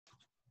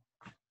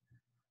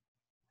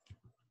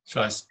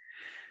Trust.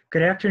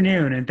 Good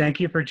afternoon, and thank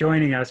you for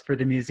joining us for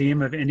the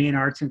Museum of Indian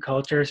Arts and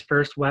Culture's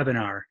first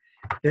webinar,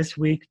 this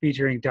week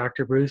featuring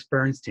Dr. Bruce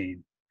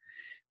Bernstein.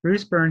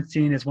 Bruce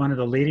Bernstein is one of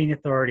the leading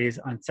authorities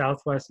on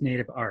Southwest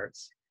Native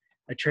arts.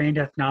 A trained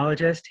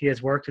ethnologist, he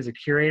has worked as a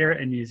curator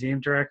and museum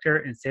director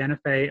in Santa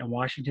Fe and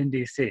Washington,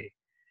 D.C.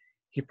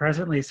 He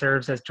presently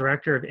serves as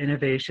Director of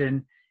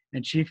Innovation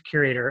and Chief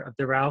Curator of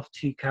the Ralph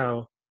T.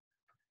 Coe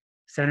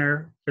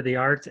Center for the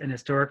Arts and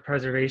Historic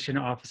Preservation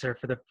Officer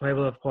for the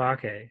Pueblo of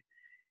Oaxaca.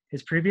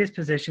 His previous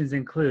positions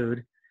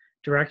include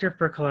Director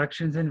for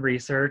Collections and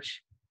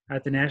Research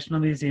at the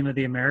National Museum of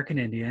the American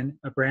Indian,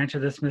 a branch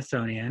of the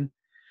Smithsonian,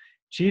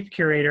 Chief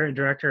Curator and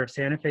Director of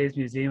Santa Fe's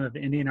Museum of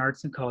Indian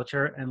Arts and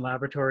Culture and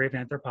Laboratory of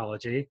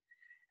Anthropology,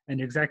 and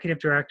Executive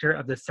Director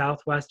of the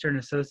Southwestern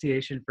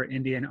Association for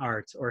Indian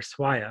Arts, or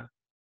SWAIA.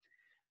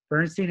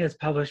 Bernstein has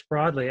published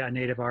broadly on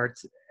Native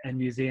arts and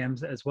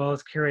museums, as well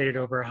as curated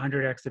over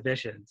 100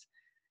 exhibitions.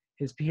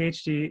 His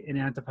PhD in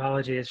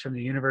anthropology is from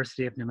the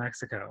University of New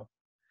Mexico.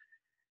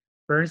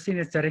 Bernstein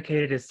has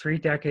dedicated his 3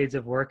 decades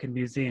of work in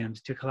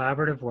museums to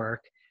collaborative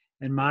work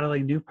and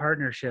modeling new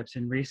partnerships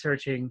in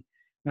researching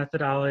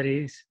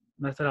methodologies,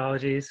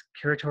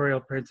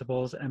 curatorial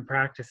principles, and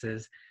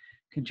practices,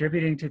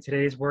 contributing to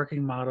today's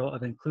working model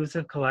of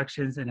inclusive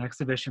collections and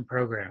exhibition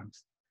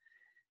programs.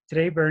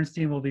 Today,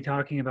 Bernstein will be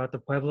talking about the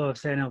Pueblo of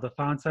San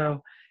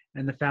Ildefonso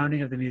and the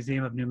founding of the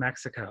Museum of New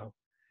Mexico.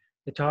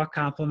 The talk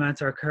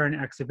complements our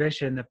current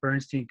exhibition that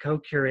Bernstein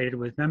co-curated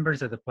with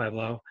members of the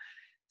Pueblo,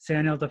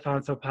 San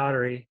Ildefonso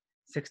Pottery,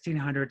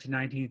 1600 to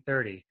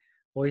 1930,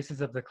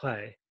 Voices of the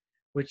Clay,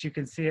 which you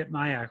can see at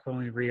MIAC when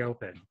we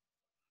reopen.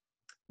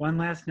 One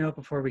last note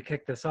before we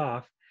kick this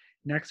off.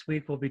 Next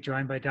week, we'll be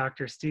joined by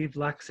Dr. Steve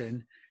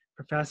Lexon,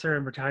 professor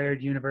and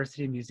retired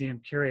University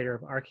Museum Curator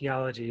of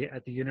Archaeology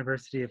at the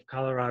University of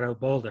Colorado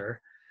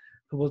Boulder,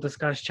 who will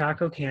discuss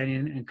Chaco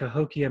Canyon and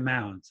Cahokia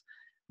Mounds,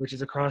 which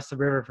is across the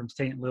river from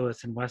St.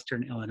 Louis in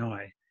western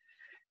Illinois,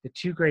 the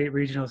 2 great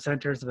regional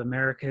centers of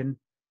American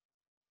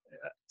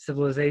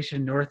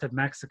civilization north of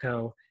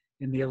Mexico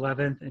in the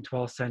 11th and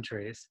 12th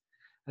centuries.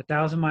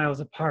 1,000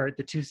 miles apart,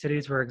 the 2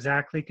 cities were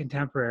exactly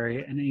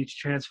contemporary and each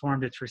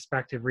transformed its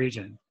respective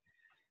region.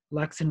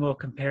 Lexon will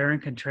compare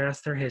and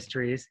contrast their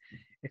histories,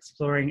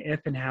 exploring if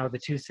and how the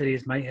 2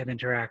 cities might have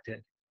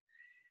interacted.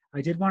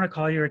 I did want to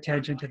call your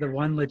attention to the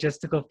one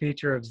logistical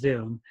feature of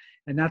Zoom,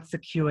 and that's the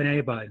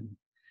Q&A button.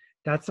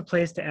 That's the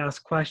place to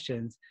ask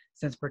questions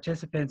since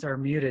participants are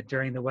muted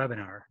during the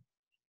webinar.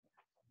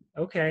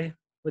 Okay,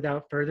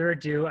 without further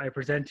ado, I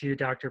present to you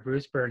Dr.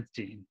 Bruce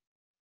Bernstein.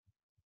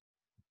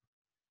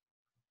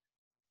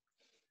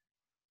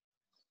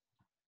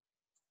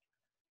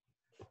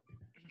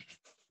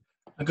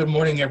 Good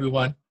morning,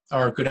 everyone,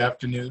 or good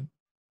afternoon.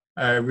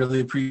 I really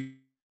appreciate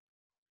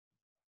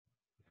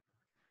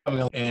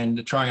coming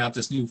and trying out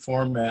this new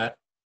format.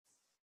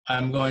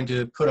 I'm going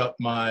to put up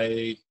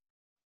my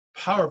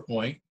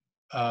PowerPoint.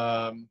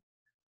 And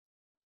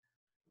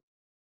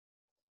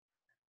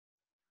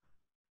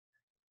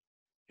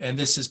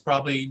this is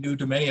probably new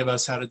to many of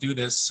us how to do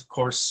this. Of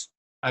course,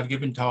 I've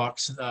given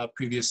talks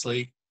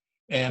previously.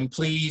 And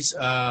please,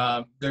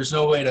 there's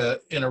no way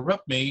to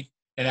interrupt me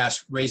and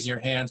ask raising your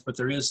hands, but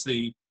there is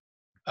a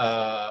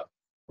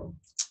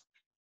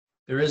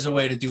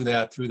way to do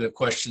that through the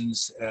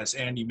questions, as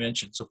Andy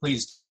mentioned. So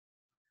please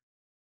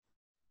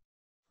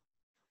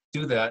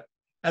do that.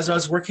 As I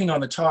was working on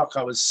the talk,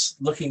 I was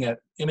looking at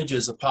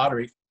images of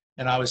pottery,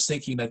 and I was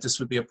thinking that this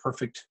would be a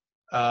perfect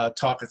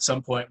talk at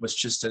some point, was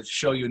just to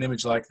show you an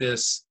image like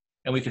this,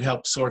 and we could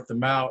help sort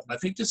them out. And I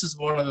think this is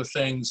one of the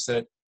things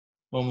that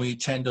when we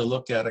tend to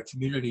look at a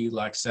community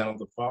like San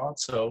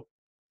Ildefonso,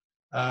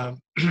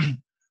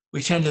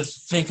 we tend to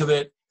think of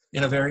it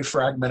in a very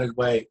fragmented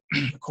way.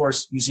 Of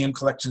course, museum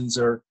collections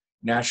are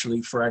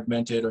naturally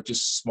fragmented or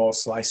just small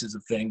slices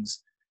of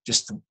things,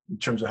 just in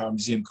terms of how a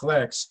museum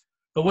collects.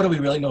 But what do we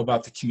really know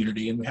about the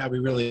community, and have we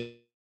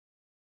really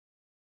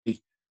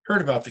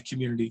heard about the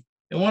community?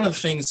 And one of the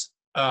things,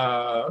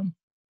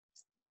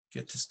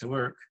 get this to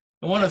work,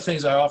 and one of the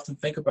things I often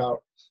think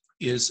about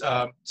is,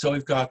 so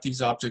we've got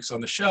these objects on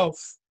the shelf,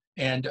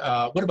 and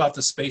what about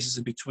the spaces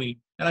in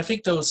between? And I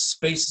think those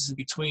spaces in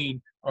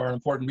between are an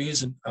important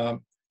reason,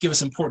 give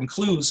us important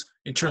clues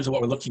in terms of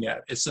what we're looking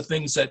at. It's the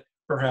things that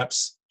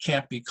perhaps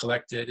can't be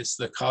collected. It's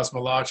the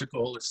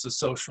cosmological, it's the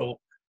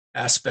social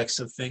aspects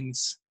of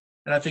things.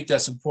 And I think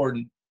that's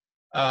important.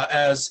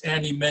 As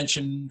Andy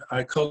mentioned,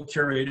 I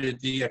co-curated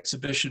the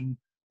exhibition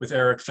with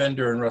Eric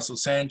Fender and Russell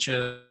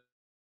Sanchez.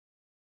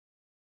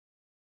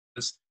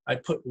 I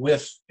put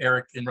with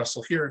Eric and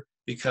Russell here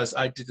because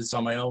I did this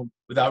on my own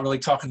without really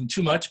talking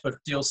too much, but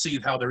you'll see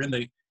how they're in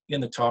the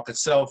talk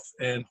itself.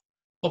 And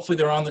hopefully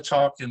they're on the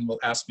talk and will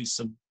ask me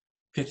some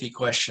pithy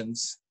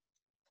questions.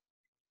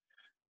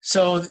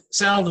 So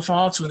San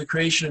Ildefonso and the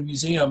creation of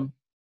museum,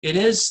 it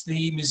is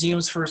the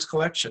museum's first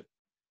collection.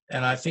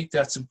 And I think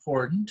that's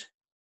important.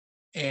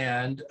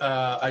 And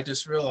I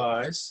just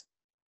realized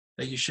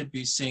that you should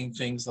be seeing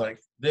things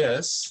like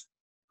this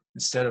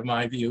instead of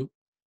my view.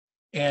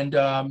 And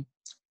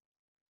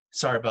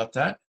sorry about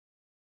that.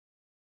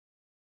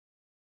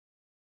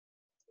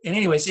 And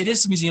anyways, it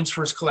is the museum's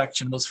first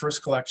collection. Those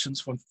first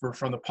collections were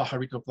from the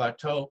Pajarito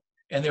Plateau,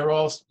 and they were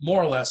all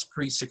more or less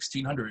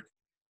pre-1600.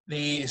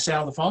 The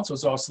San Ildefonso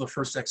is also the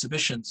first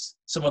exhibitions.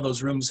 Some of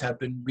those rooms have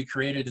been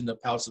recreated in the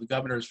Palace of the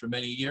Governors for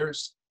many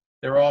years.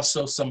 There are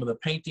also some of the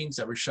paintings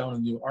that were shown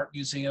in the New Art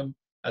Museum,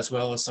 as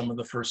well as some of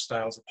the first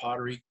styles of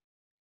pottery.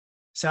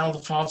 San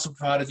Ildefonso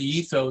provided the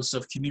ethos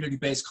of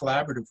community-based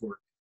collaborative work.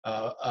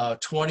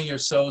 20 or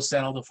so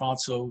San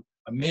Ildefonso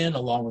men,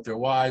 along with their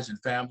wives and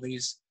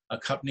families,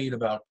 accompanied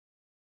about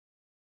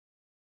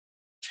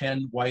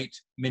 10 white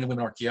men and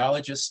women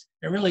archaeologists,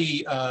 and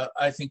really,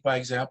 I think by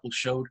example,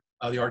 showed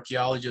the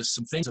archaeologists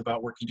some things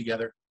about working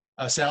together.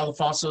 San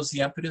Ildefonso is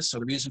the impetus or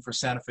the reason for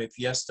Santa Fe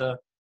Fiesta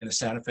and the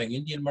Santa Fe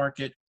Indian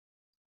Market.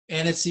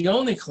 And it's the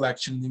only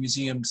collection in the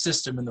museum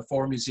system, in the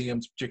 4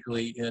 museums,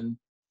 particularly in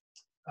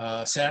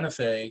Santa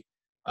Fe,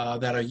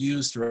 that are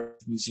used throughout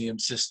the museum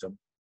system.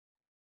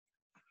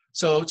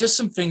 So just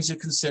some things to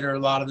consider. A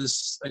lot of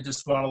this, I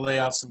just want to lay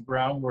out some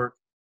groundwork.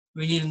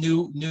 We need a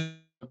new,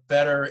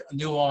 better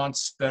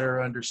nuance,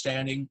 better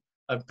understanding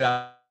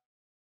about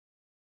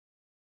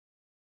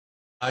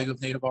the value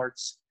of native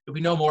arts. If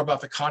we know more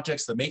about the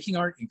context of making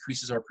art,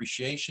 increases our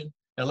appreciation.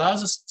 It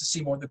allows us to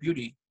see more of the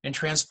beauty, and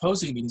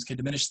transposing means can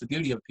diminish the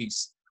beauty of a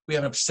piece. We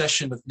have an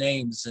obsession with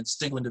names and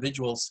single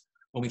individuals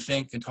when we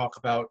think and talk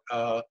about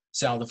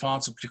San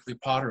Ildefonso, particularly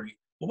pottery.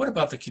 But what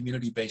about the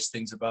community-based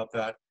things about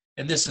that?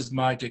 And this is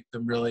my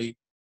dictum, really.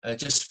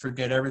 Just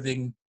forget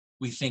everything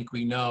we think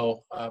we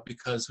know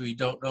because we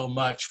don't know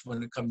much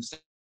when it comes to.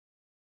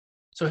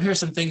 So here's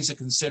some things to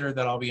consider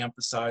that I'll be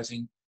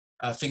emphasizing.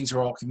 Things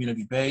are all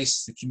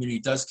community-based. The community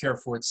does care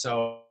for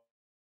itself.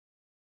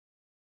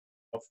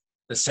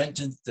 The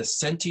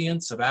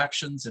sentience of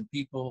actions and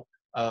people.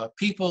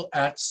 People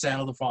at San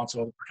Ildefonso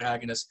are the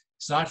protagonists.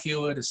 It's not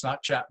Hewitt, it's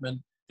not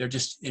Chapman. They're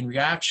just in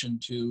reaction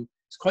to,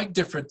 it's quite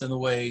different than the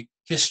way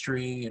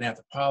history and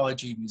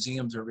anthropology,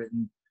 museums are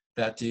written,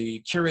 that the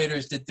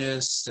curators did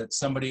this, that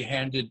somebody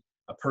handed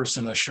a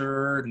person a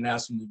shirt and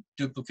asked them to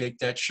duplicate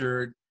that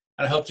shirt.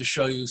 And I hope to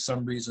show you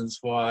some reasons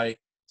why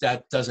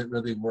that doesn't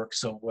really work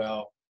so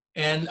well.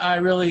 And I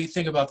really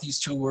think about these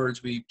 2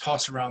 words. We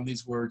toss around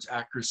these words,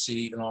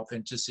 accuracy and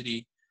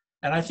authenticity.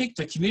 And I think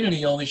the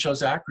community only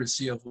shows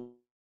accuracy of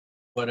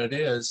what it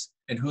is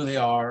and who they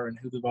are and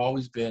who they've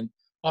always been.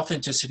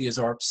 Authenticity is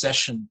our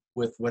obsession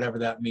with whatever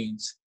that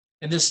means.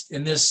 In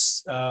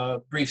this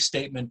brief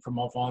statement from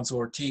Alfonso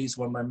Ortiz,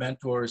 one of my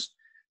mentors,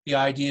 the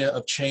idea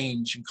of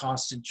change and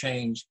constant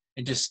change,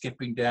 and just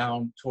skipping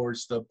down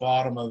towards the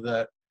bottom of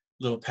that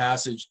little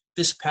passage,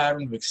 this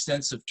pattern of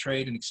extensive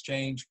trade and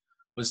exchange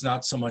was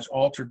not so much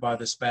altered by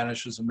the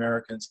Spanish as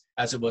Americans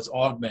as it was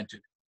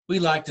augmented. We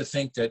like to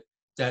think that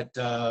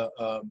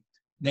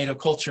native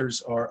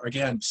cultures are,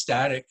 again,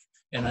 static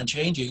and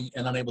unchanging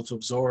and unable to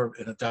absorb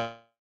and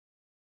adapt.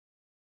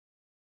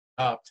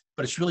 But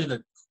it's really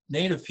the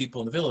native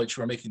people in the village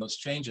who are making those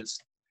changes.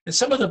 And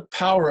some of the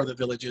power of the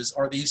villages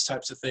are these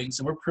types of things.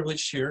 And we're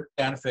privileged here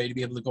at Santa Fe to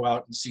be able to go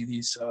out and see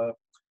these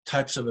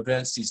types of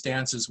events, these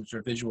dances, which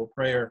are visual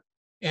prayer.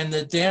 And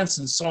the dance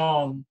and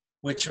song,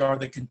 which are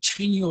the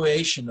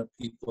continuation of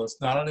people. It's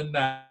not an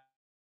innate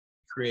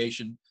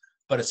creation,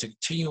 but it's a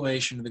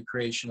continuation of the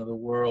creation of the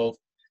world.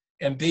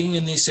 And being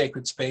in these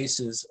sacred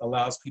spaces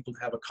allows people to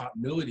have a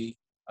continuity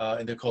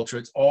in their culture.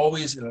 It's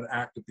always in an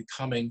act of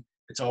becoming.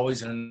 It's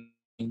always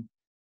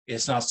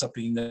it's not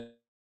something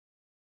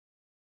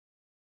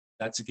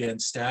that's, again,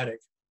 static.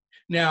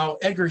 Now,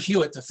 Edgar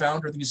Hewitt, the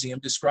founder of the museum,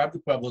 described the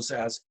Pueblos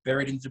as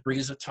buried in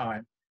debris of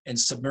time and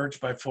submerged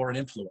by foreign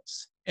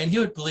influence. And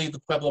Hewitt believed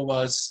the Pueblo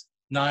was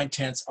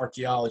 9/10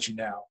 archaeology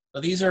now.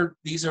 Now these are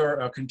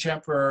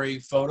contemporary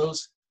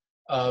photos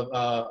of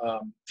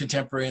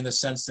contemporary in the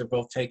sense they're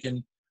both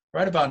taken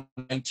right about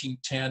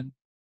 1910,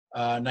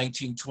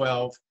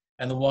 1912,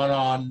 and the one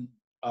on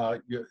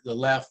the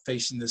left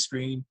facing the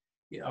screen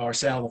are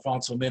San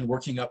Ildefonso men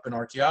working up in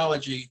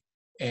archaeology,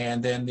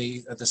 and then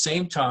at the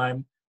same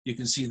time you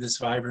can see this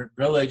vibrant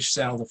village,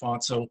 San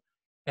Ildefonso,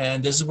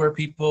 and this is where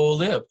people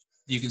live.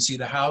 You can see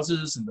the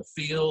houses and the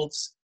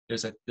fields.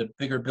 There's the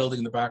bigger building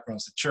in the background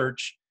is the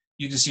church.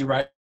 You can see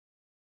right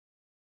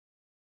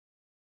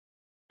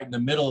in the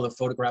middle of the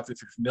photograph, if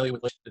you're familiar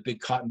with the big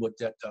cottonwood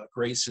that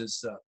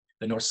graces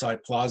the north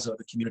side plaza of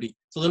the community.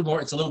 It's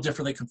a little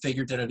differently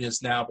configured than it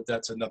is now, but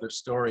that's another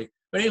story.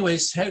 But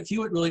anyways,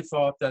 Hewitt really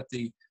thought that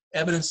the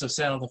evidence of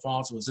San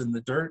Ildefonso was in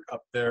the dirt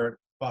up there at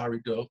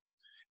Pajarito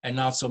and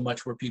not so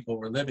much where people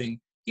were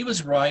living. He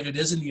was right, it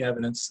is in the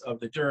evidence of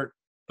the dirt,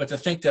 but to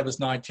think that was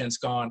 9/10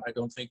 gone, I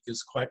don't think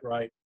is quite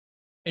right.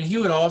 And he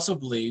would also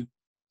believe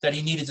that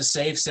he needed to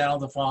save San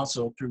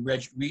Ildefonso through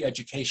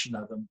re-education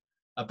of them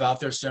about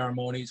their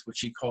ceremonies, which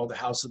he called the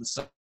House of the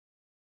Sun.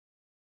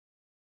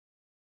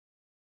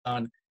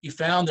 He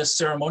found this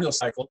ceremonial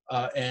cycle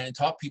and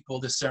taught people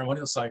this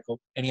ceremonial cycle,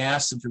 and he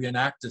asked them to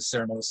reenact this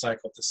ceremonial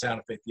cycle at the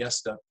Santa Fe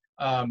Fiesta.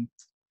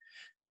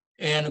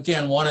 And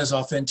again, one is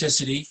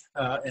authenticity,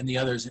 and the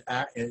other is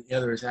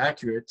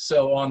accurate.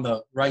 So on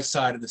the right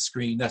side of the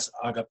screen, that's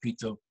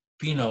Agapito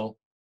Pino,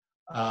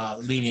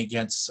 leaning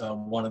against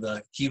one of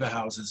the kiva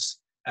houses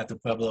at the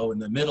Pueblo. In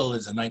the middle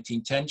is a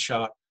 1910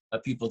 shot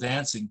of people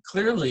dancing.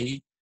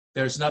 Clearly,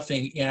 there's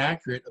nothing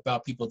inaccurate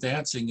about people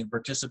dancing and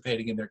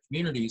participating in their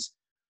communities.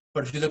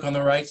 But if you look on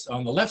the right,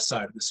 on the left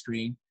side of the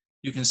screen,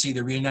 you can see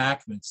the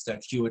reenactments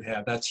that Hewitt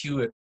had. That's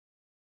Hewitt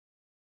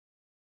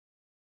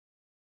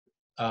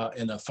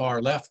in the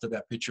far left of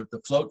that picture with the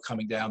float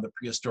coming down, the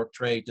prehistoric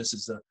trade. This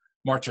is the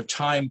March of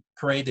Time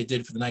parade they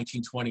did for the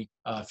 1920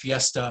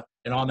 fiesta.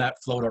 And on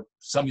that float are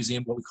some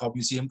museum, what we call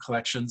museum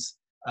collections.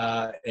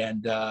 The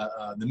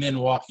men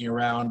walking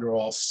around are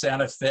all San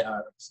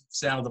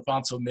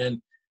Ildefonso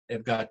men.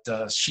 They've got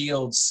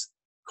shields,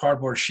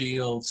 cardboard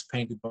shields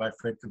painted by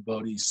Fred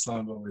Caboti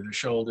slung over their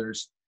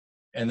shoulders.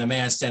 And the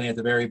man standing at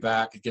the very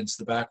back against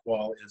the back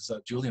wall is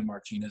Julian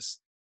Martinez.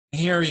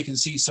 Here you can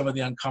see some of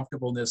the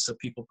uncomfortableness of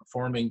people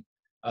performing.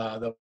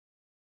 I'm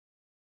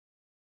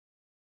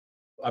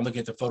looking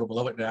at the photo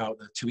below it now,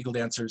 the two eagle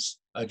dancers,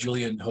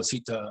 Julian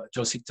Josito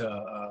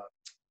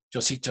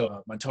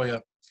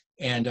Montoya,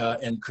 and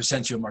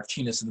Crescencio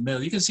Martinez in the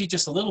middle. You can see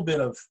just a little bit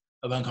of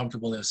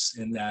uncomfortableness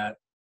in that.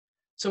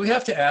 So we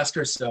have to ask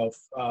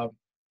ourselves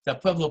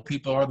that Pueblo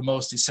people are the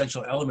most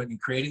essential element in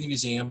creating the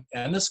museum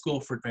and the School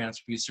for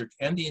Advanced Research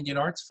and the Indian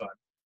Arts Fund.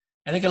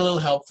 And they get a little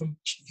help from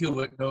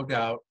Hewitt, no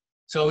doubt.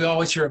 So we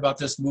always hear about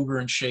this mover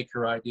and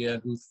shaker idea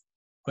and who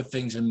put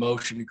things in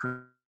motion to create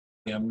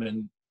them.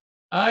 And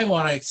I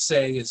want to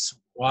say it's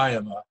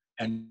Guayama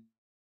and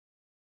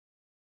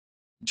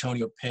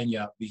Antonio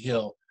Pena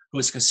Vigil, who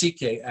was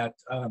cacique at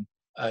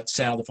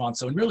San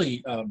Ildefonso, and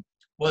really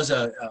was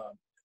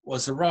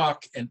the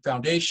rock and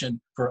foundation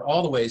for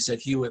all the ways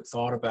that Hewitt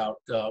thought about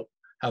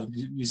how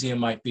the museum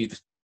might be.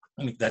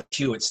 I think that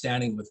Hewitt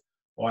standing with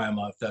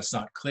Guayama, if that's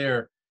not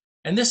clear.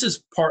 And this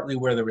is partly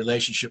where the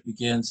relationship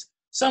begins.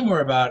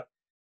 Somewhere about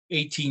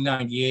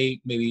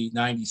 1898, maybe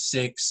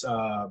 96,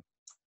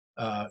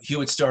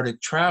 Hewitt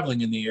started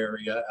traveling in the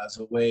area as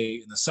a way.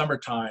 In the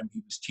summertime, he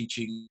was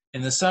teaching.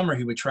 In the summer,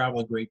 he would travel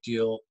a great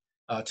deal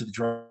to the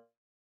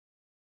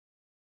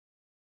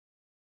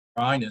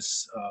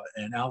dryness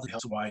and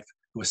Alden's wife,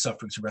 who was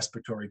suffering from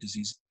respiratory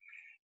disease.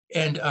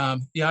 And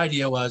the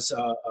idea was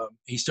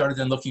he started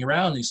then looking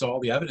around and he saw all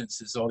the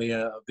evidences, all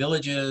the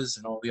villages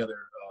and all the other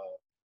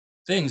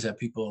things that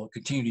people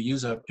continue to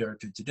use up there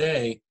to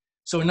today.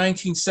 So in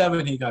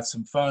 1907, he got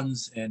some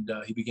funds and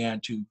he began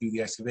to do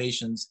the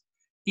excavations.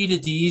 He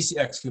did these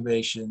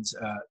excavations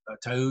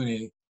at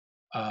Tauni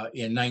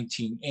in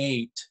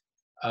 1908,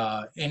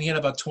 and he had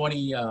about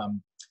 20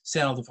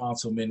 San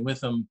Ildefonso men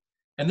with him.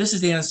 And this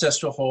is the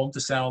ancestral home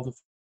to San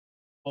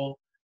Ildefonso,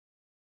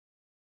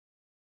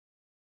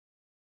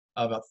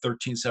 about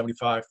 1375,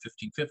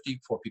 1550,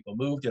 before people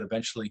moved, and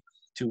eventually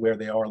to where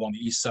they are along the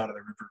east side of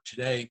the river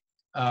today.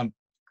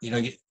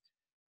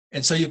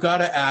 And so you've got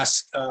to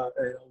ask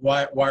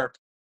why are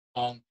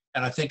long,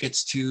 and I think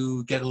it's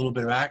to get a little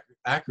bit of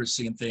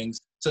accuracy in things.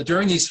 So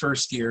during these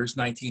first years,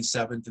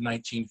 1907 to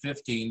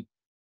 1915,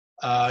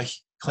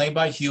 claimed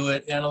by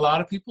Hewitt and a lot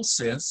of people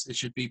since, it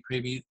should be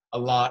maybe a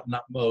lot,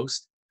 not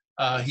most,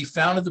 he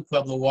founded the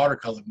Pueblo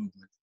watercolor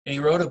movement, and he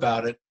wrote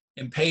about it.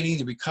 In painting,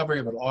 the recovery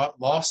of a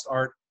lost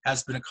art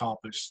has been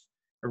accomplished.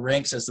 It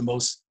ranks as the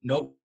most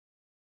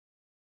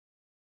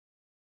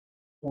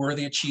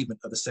noteworthy achievement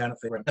of the Santa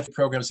Fe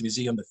programs, the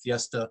museum, the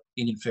Fiesta,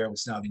 Indian Fair,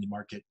 which is now the Indian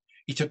Market.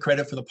 He took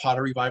credit for the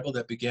pottery revival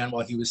that began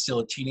while he was still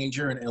a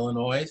teenager in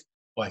Illinois,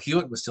 while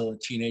Hewitt was still a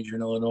teenager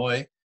in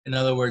Illinois. In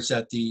other words,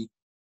 that the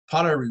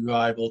pottery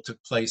revival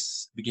took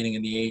place beginning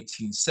in the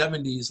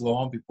 1870s,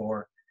 long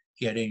before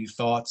he had any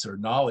thoughts or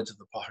knowledge of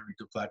the Pottery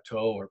du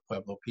Plateau or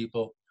Pueblo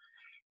people.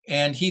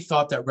 And he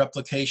thought that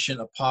replication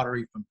of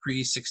pottery from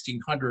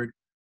pre-1600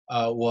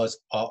 was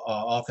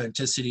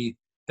authenticity,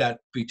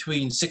 that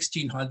between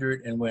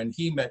 1600 and when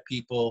he met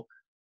people,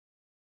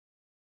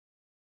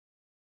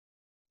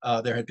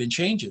 there had been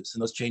changes,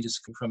 and those changes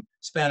come from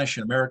Spanish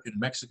and American and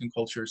Mexican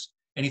cultures.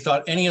 And he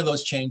thought any of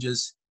those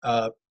changes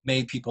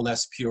made people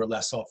less pure,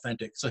 less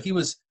authentic. So he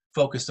was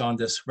focused on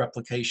this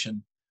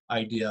replication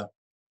idea.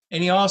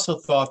 And he also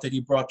thought that he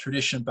brought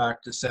tradition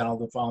back to San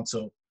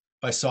Ildefonso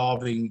by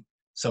solving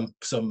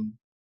some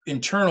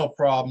internal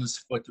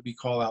problems, what we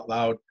call out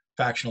loud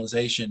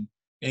factionalization.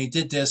 And he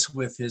did this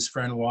with his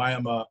friend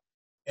Guayama,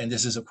 and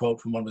this is a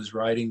quote from one of his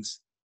writings.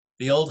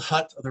 "The old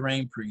hut of the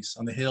rain priest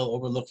on the hill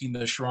overlooking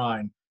the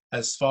shrine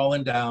has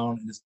fallen down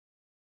and is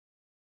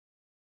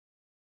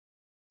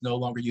no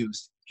longer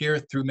used. Here,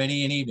 through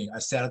many an evening, I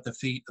sat at the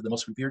feet of the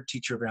most revered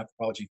teacher of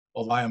anthropology,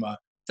 Guayama."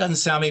 Doesn't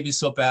sound maybe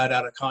so bad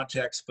out of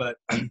context, but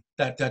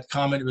that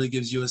comment really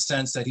gives you a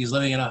sense that he's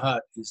living in a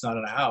hut. He's not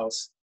in a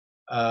house,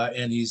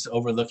 and he's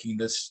overlooking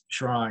this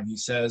shrine. He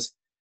says,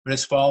 but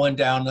it's fallen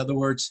down. In other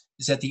words,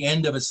 it's at the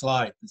end of its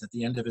life. It's at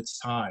the end of its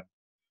time.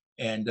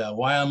 And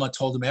Guayama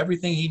told him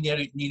everything he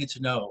needed to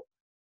know,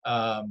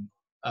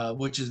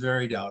 which is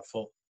very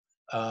doubtful.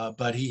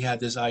 But he had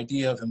this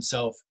idea of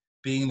himself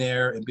being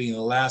there and being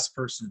the last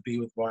person to be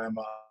with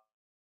Guayama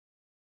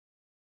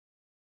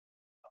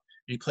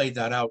he played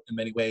that out in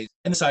many ways.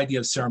 And this idea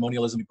of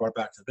ceremonialism he brought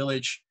back to the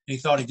village, and he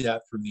thought he did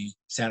that for the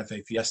Santa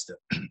Fe Fiesta.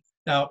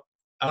 Now,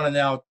 I want to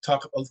now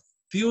talk a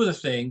few of the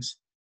things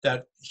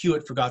that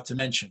Hewitt forgot to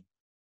mention.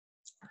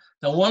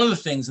 Now, one of the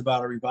things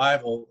about a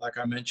revival, like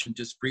I mentioned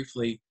just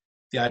briefly,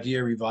 the idea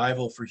of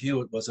revival for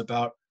Hewitt was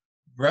about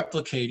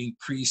replicating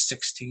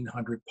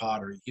pre-1600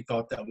 pottery. He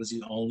thought that was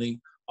the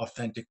only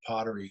authentic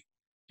pottery,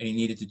 and he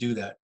needed to do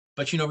that.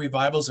 But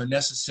revivals are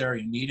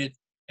necessary and needed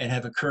and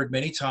have occurred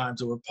many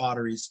times over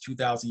pottery's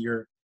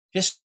 2,000-year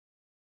history.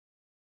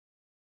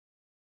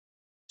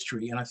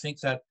 And I think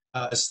that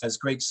as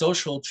great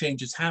social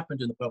changes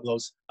happened in the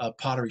Pueblos,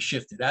 pottery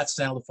shifted. At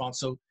San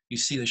Ildefonso, you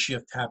see the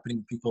shift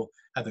happening. People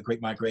had the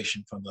great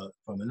migration from the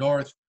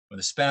north, when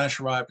the Spanish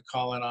arrived to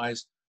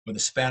colonize, when the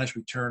Spanish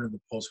returned in the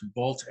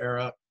post-revolt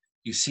era.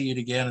 You see it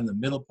again in the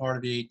middle part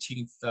of the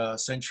 18th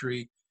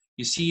century.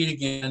 You see it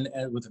again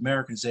with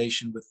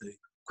Americanization, with the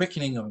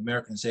quickening of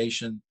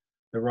Americanization,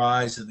 the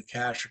rise of the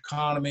cash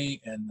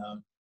economy,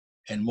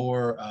 and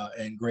more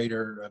and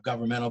greater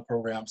governmental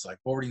programs like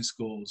boarding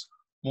schools,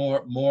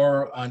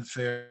 more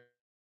unfair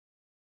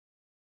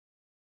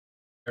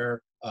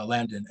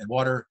land and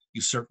water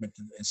usurpment,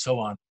 and so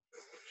on.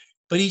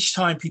 But each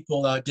time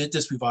people did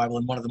this revival,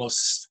 and one of the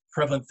most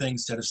prevalent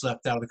things that is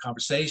left out of the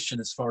conversation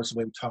as far as the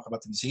way we talk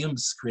about the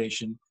museum's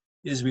creation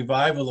is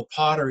revival of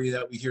pottery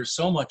that we hear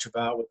so much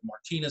about with the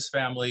Martinez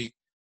family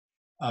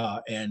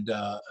and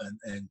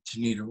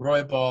Tanita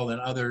Roybal and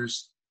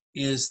others,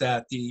 is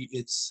that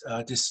it's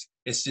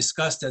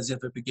discussed as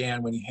if it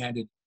began when he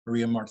handed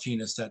Maria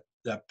Martinez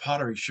that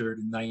pottery shirt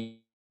in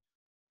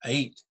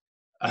 1908,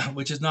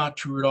 which is not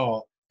true at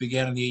all. It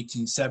began in the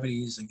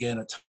 1870s, again,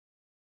 a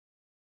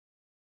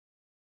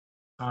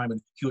time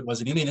when Hewitt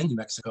was an Indian in New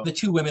Mexico. The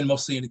two women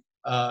mostly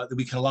that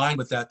we can align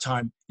with that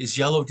time is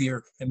Yellow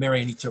Deer and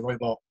Mary Anita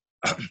Roybal.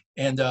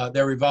 And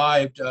their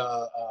revived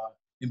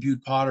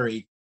imbued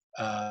pottery,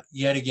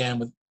 yet again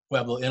with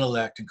Pueblo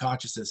intellect and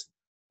consciousness.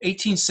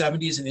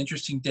 1870 is an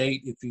interesting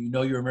date. If you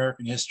know your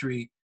American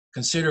history,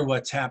 consider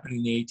what's happening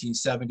in the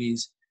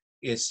 1870s.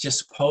 It's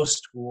just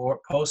post-war,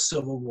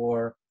 post-Civil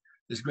War.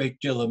 There's a great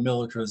deal of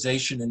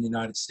militarization in the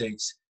United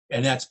States,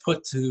 and that's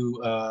put to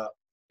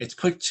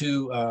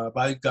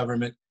by the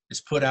government.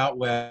 It's put out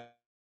west,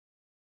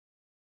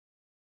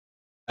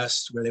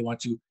 where they want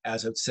to,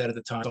 as it said at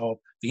the time, solve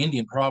the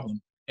Indian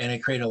problem, and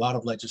it created a lot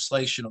of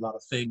legislation, a lot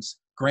of things.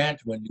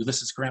 When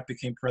Ulysses Grant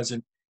became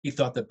president, he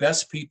thought the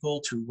best people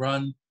to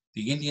run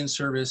the Indian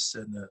service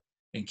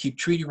and keep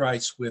treaty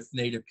rights with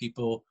Native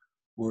people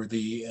were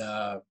the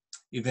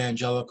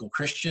evangelical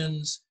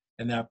Christians,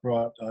 and that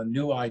brought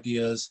new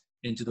ideas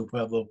into the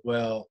Pueblo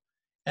well.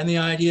 And the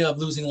idea of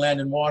losing land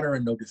and water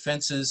and no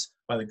defenses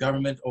by the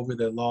government over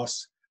the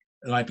loss.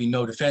 There might be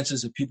no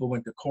defenses. If people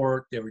went to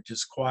court, they were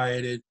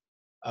disquieted.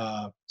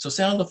 So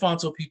San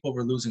Ildefonso people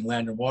were losing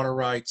land and water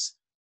rights.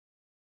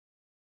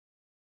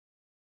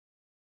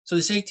 So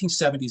this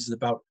 1870s is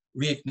about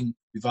reviving,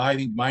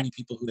 reminding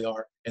people who they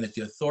are, and that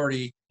the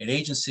authority and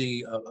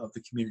agency of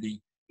the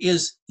community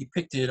is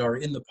depicted or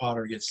in the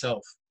pottery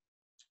itself.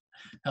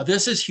 Now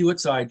this is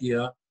Hewitt's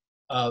idea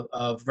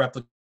of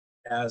replica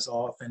as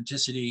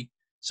authenticity.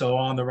 So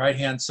on the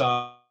right-hand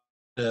side,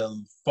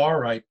 the far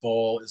right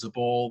bowl is a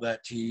bowl that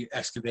he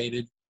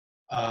excavated,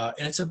 and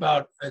it's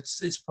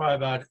probably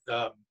about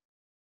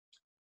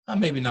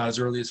maybe not as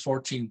early as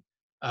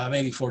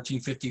maybe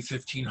 1450,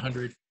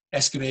 1500,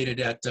 excavated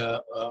at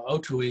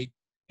Otui,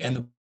 and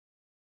the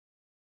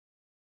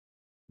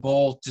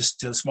bowl, just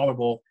the smaller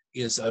bowl,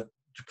 is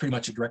pretty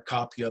much a direct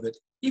copy of it.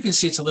 You can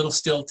see it's a little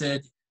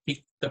stilted.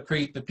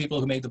 The people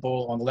who made the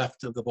bowl on the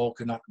left of the bowl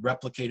could not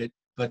replicate it,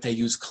 but they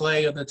used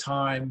clay at the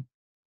time.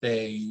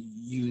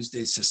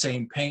 It's the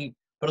same paint,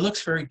 but it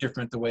looks very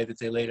different the way that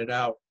they laid it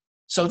out.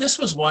 So this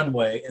was one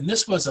way, and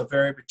this was a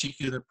very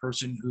particular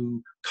person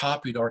who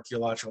copied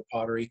archaeological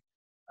pottery,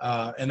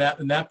 and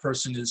that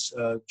person is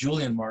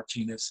Julian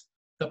Martinez.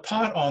 The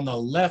pot on the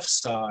left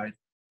side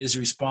is a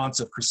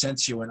response of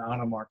Crescencio and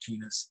Ana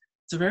Martinez.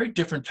 It's a very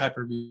different type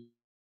of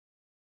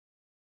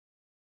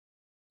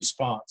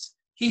response.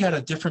 He had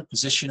a different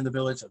position in the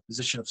village, a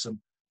position of some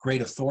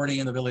great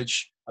authority in the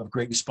village, of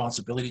great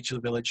responsibility to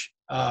the village.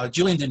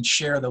 Julian didn't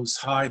share those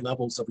high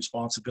levels of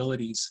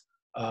responsibilities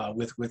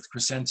with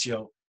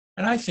Crescencio.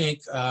 And I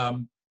think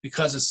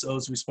because of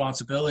those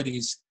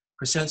responsibilities,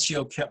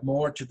 Crescencio kept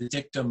more to the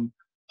dictum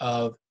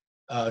of,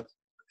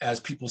 as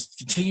people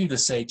continue to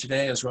say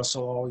today, as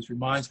Russell always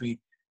reminds me,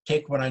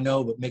 take what I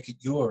know, but make it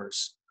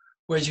yours.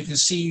 Whereas you can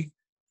see,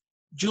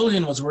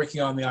 Julian was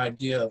working on the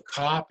idea of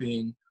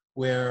copying,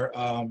 where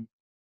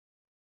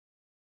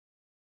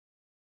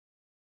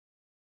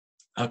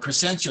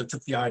Crescencio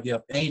took the idea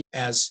of painting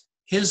as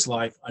his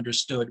life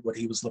understood what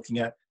he was looking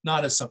at,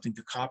 not as something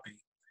to copy.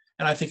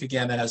 And I think,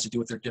 again, that has to do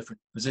with their different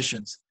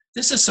positions.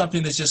 This is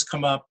something that's just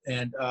come up,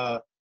 and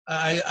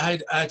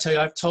I tell you,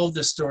 I've told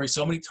this story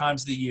so many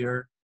times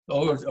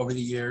over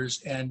the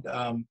years, and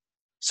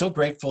so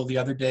grateful. The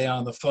other day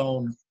on the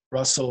phone,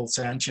 Russell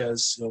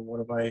Sanchez, one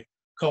of my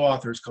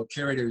co-authors,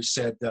 co-curators,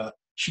 said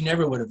she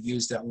never would have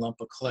used that lump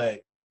of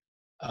clay.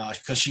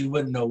 because she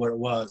wouldn't know what it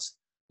was.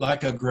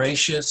 Like a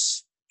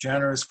gracious,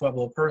 generous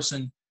Pueblo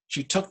person,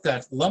 she took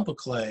that lump of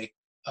clay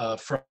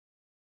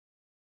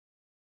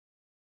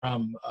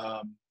from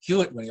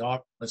Hewitt when he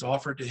was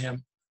offered to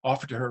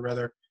her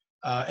rather,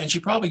 and she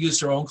probably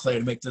used her own clay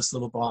to make this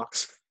little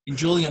box. And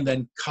Julian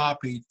then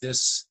copied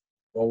this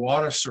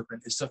water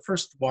serpent. It's the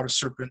first water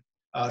serpent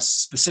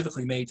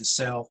specifically made to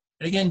sell.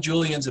 And again,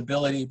 Julian's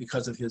ability,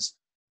 because of his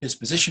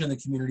position in the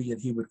community,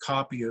 that he would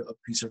copy a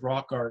piece of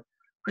rock art.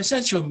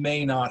 Crescencio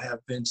may not have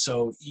been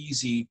so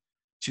easy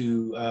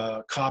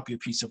to copy a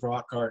piece of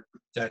rock art,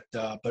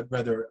 but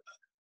rather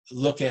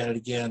look at it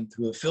again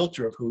through a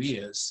filter of who he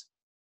is.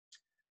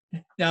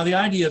 Now, the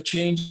idea of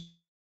change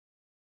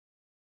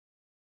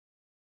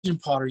in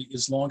pottery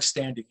is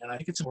long-standing, and I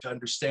think it's important to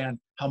understand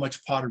how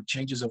much pottery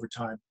changes over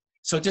time.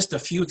 So just a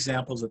few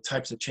examples of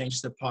types of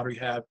changes that pottery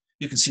have.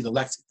 You can see the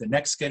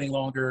necks getting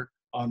longer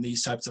on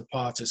these types of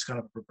pots. It's kind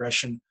of a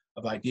progression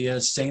of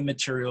ideas, same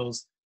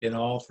materials in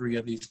all three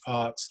of these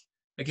pots.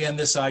 Again,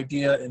 this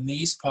idea in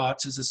these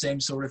pots is the same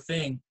sort of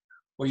thing,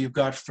 where you've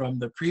got from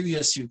the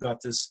previous, you've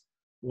got this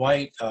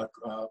white,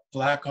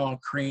 black on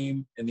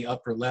cream in the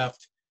upper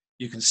left.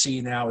 You can see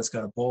now it's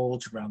got a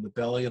bulge around the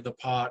belly of the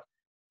pot,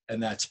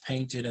 and that's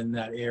painted in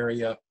that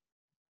area.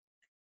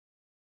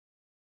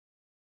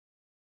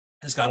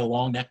 It's got a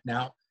long neck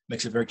now,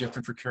 makes it very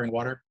different for carrying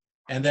water.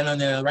 And then on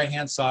the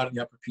right-hand side, on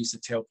the upper piece, the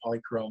tail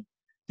polychrome.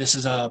 This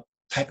is a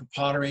type of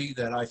pottery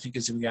that I think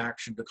is a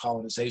reaction to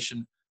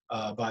colonization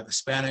by the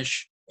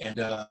Spanish, and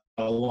a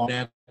long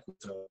neck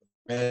with a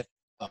red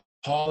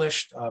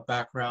polished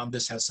background.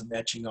 This has some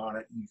etching on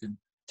it. You can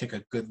take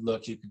a good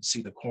look. You can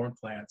see the corn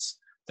plants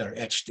that are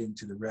etched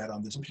into the red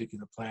on this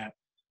particular plant.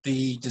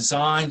 The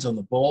designs on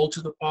the bulge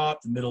of the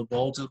pot, the middle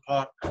bulge of the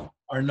pot,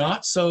 are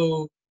not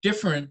so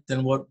different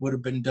than what would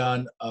have been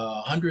done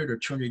 100 or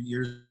 200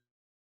 years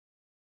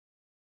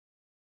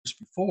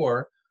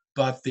before,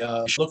 but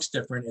the looks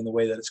different in the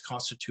way that it's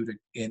constituted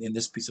in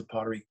this piece of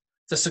pottery.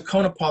 The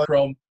Sakona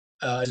polychrome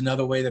is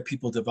another way that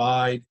people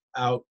divide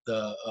out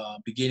the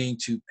beginning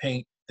to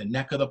paint the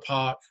neck of the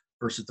pot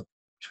versus the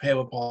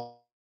tail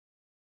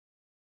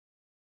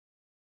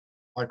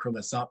polychrome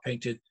that's not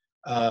painted.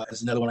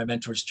 As another one of my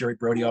mentors, Jerry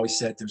Brody, always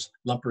said there's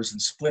lumpers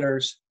and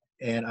splitters,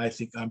 and I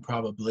think I'm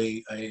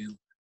probably a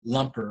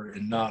lumper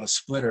and not a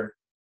splitter.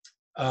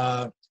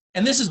 And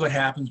this is what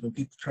happens when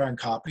people try and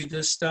copy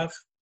this stuff.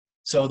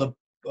 So the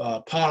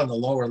pot on the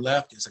lower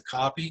left is a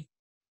copy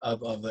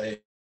of a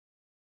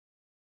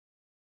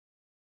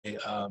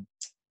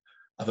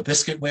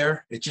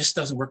biscuitware. It just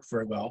doesn't work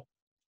very well.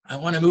 I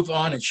want to move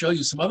on and show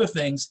you some other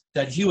things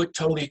that Hewitt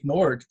totally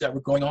ignored that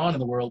were going on in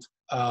the world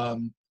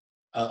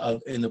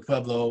in the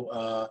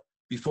Pueblo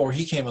before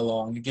he came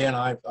along. Again,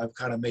 I've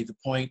kind of made the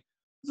point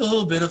with a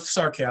little bit of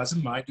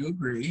sarcasm, I do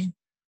agree,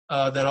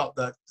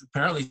 that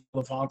apparently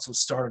Ildefonso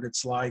started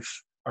its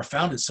life or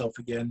found itself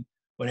again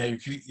when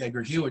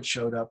Edgar Hewitt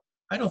showed up.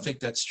 I don't think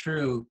that's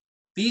true.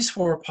 These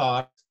four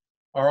pots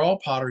are all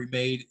pottery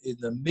made in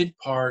the mid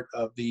part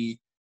of the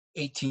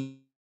 18th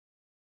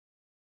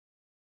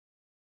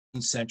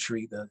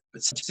century, the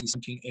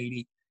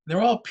 1780.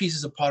 They're all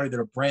pieces of pottery that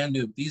are brand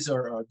new. These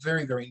are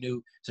very, very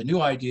new. It's a new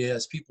idea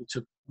as people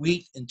took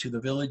wheat into the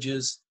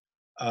villages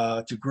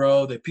to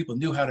grow, that people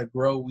knew how to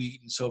grow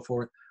wheat and so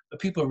forth. But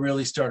people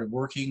really started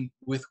working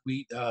with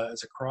wheat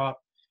as a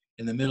crop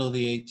in the middle of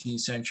the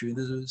 18th century.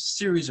 There's a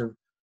series of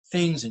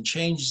things and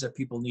changes that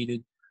people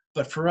needed.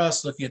 But for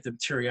us, looking at the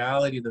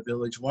materiality of the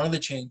village, one of the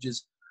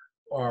changes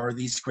are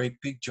these great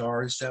big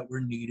jars that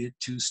were needed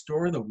to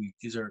store the wheat.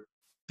 These are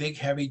big,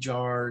 heavy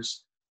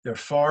jars. They're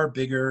far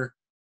bigger,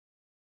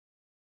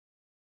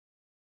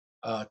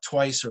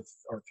 twice or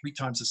three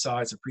times the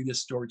size of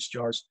previous storage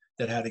jars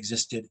that had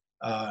existed.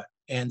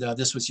 And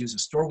this was used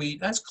to store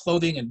wheat, as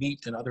clothing and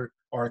meat and other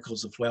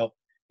articles as well.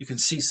 You can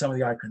see some of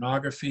the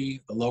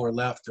iconography. The lower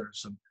left are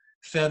some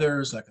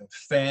feathers, like a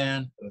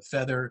fan, a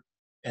feather,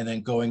 and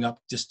then going up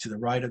just to the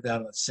right of that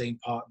on the same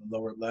pot in the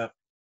lower left,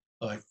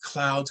 like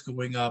clouds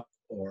going up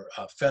or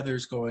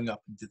feathers going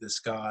up into the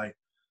sky,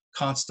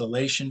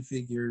 constellation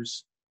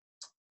figures.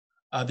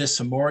 There's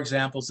some more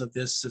examples of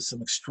this. There's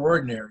some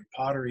extraordinary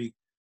pottery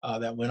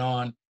that went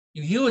on.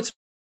 In Hewitt's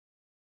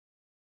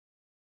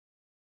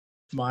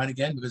mind,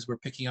 again, because we're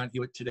picking on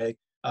Hewitt today,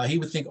 he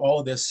would think all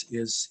of this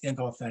is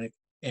inauthentic,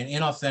 and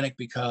inauthentic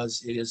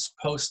because it is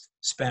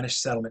post-Spanish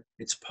settlement.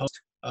 It's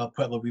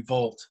post-Pueblo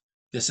revolt.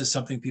 This is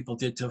something people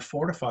did to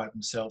fortify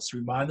themselves, to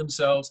remind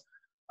themselves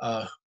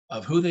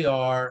of who they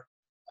are.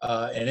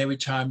 And every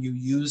time you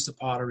use the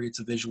pottery, it's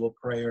a visual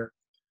prayer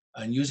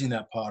and using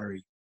that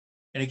pottery.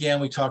 And again,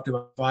 we talked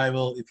about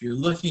Bible. If you're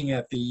looking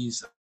at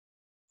these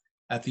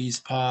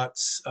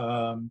pots,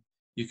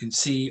 you can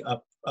see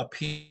up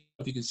here,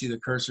 if you can see the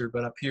cursor,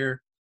 but up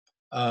here,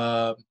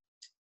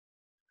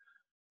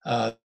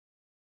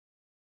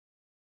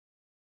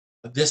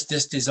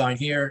 this design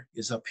here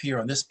is up here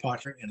on this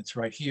pot here, and it's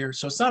right here.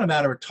 So it's not a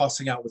matter of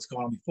tossing out what's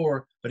gone on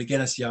before, but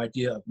again, it's the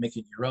idea of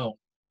making your own.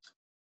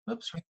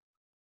 Oops.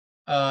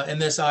 And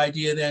this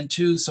idea then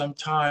too,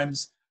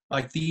 sometimes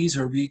like these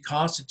are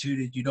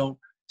reconstituted. You don't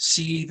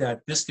see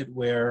that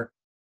biscuitware,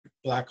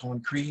 black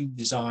on cream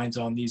designs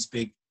on these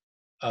big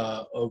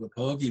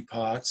ogopoge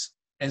pots.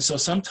 And so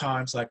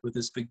sometimes, like with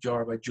this big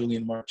jar by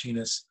Julian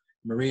Martinez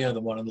Maria, the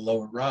one on the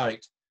lower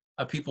right,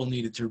 people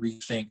needed to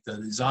rethink the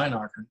design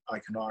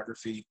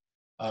iconography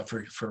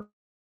for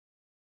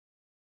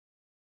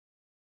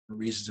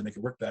reasons to make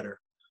it work better.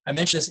 I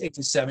mentioned this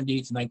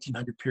 1870 to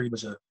 1900 period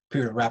was a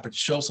period of rapid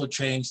social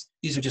change.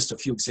 These are just a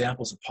few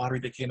examples of pottery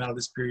that came out of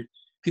this period.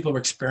 People were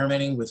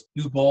experimenting with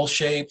new bowl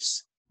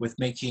shapes, with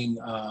making,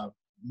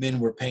 men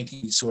were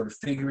painting these sort of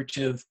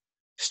figurative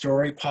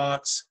story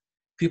pots.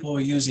 People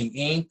were using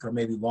ink or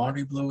maybe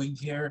laundry bluing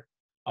here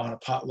on a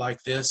pot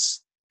like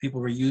this.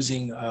 People were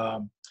using,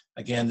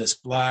 again, this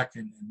black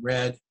and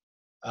red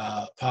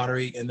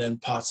pottery, and then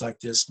pots like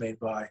this made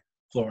by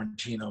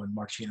Florentino and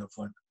Martino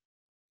Flint.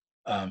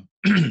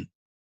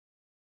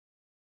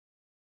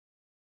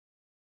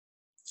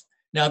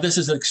 Now, this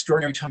is an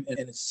extraordinary time, and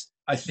it's,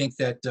 I think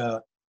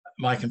that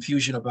my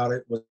confusion about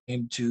it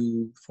came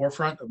to the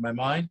forefront of my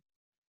mind,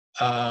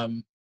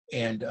 and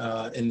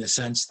in the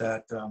sense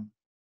that,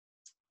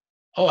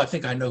 oh, I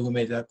think I know who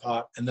made that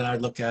pot, and then I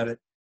look at it,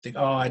 think,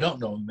 oh, I don't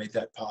know who made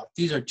that pot.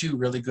 These are two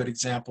really good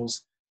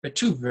examples. They're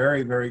two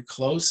very, very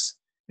close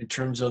in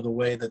terms of the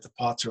way that the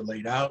pots are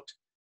laid out.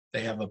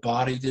 They have a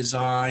body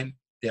design,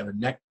 they have a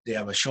neck, they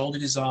have a shoulder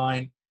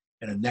design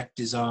and a neck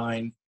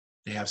design.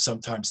 They have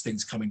sometimes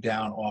things coming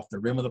down off the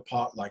rim of the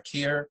pot, like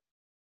here.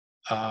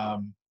 Let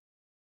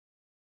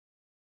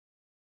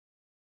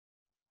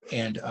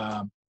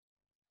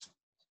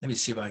me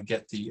see if I can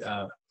get the,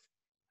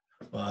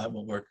 well, that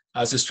won't work.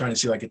 I was just trying to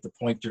see if I get the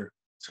pointer.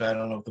 So I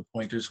don't know if the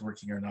pointer's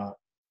working or not.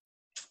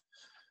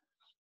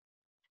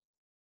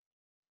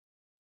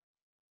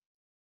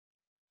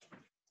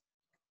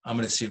 I'm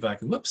going to see if I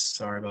can, whoops,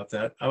 sorry about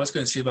that. I was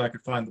going to see if I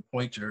could find the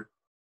pointer.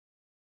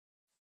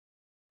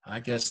 I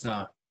guess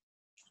not.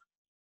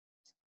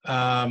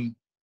 And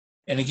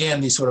again,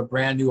 these sort of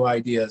brand new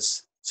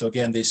ideas. So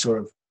again, these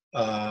sort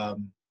of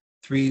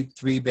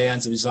three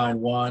bands of design.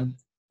 One,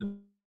 the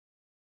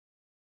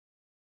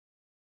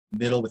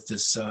middle with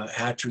this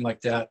hatching like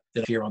that,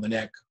 then here on the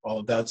neck, all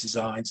of those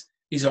designs.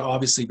 These are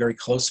obviously very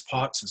close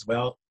pots as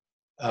well.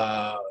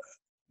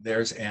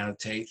 There's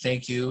annotate.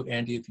 Thank you,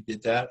 Andy, if you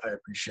did that. I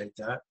appreciate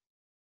that.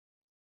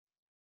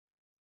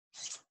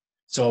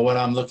 So what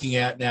I'm looking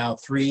at now,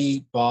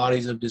 three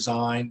bodies of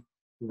design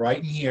right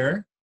in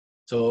here.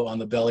 So on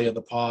the belly of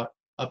the pot,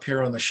 up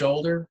here on the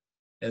shoulder,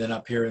 and then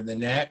up here in the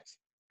neck,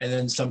 and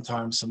then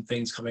sometimes some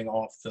things coming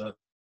off the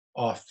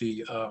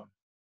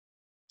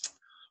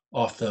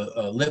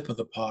lip of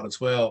the pot as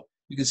well.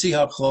 You can see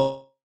how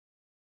close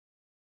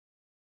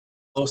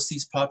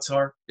these pots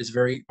are. It's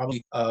very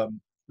probably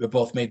they're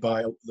both made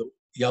by the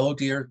yellow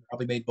deer.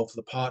 Probably made both of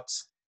the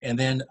pots, and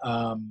then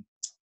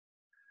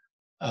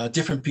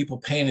different people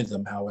painted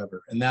them,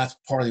 however, and that's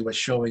partly what's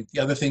showing. The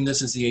other thing,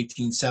 this is the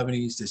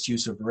 1870s. This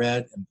use of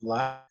red and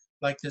black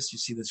like this. You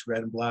see this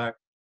red and black,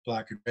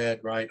 black and red,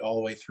 right, all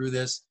the way through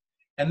this.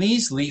 And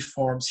these leaf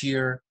forms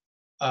here,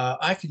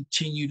 I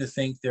continue to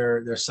think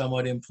they're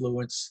somewhat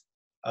influenced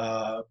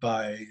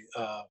by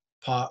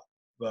pot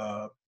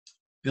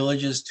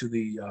villages to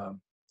the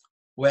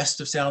west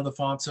of San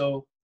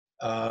Ildefonso.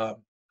 I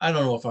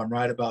don't know if I'm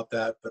right about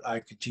that, but I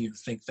continue to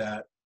think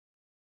that.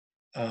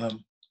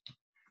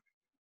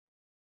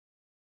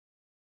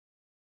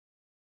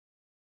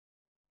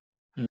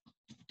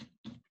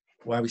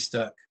 Why are we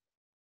stuck?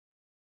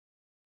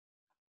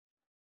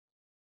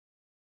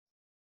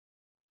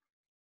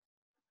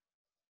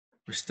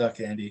 We're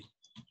stuck, Andy.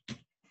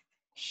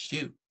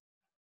 Shoot.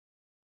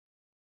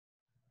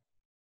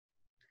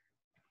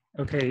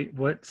 Okay,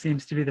 what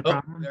seems to be the Oh,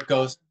 problem? there it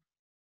goes.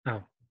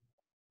 Oh,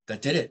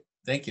 That did it.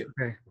 Thank you.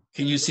 okay.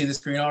 Can you see the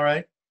screen all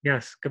right?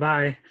 Yes,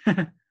 goodbye.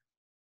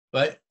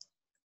 But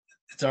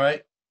it's all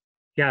right?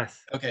 Yes.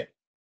 Okay.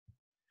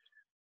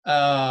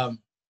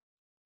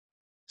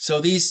 So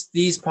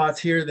these pots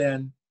here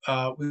then,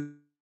 we've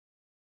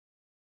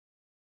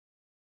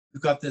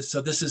got this.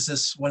 So this is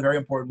this one very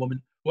important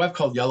woman who I've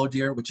called Yellow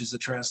Deer, which is the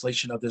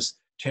translation of this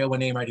tailwind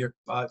name right here,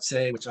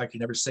 say, which I can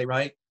never say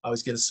right. I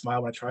always get a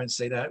smile when I try and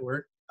say that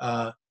word.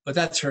 But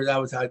that's her.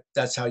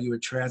 That's how you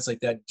would translate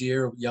that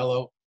deer,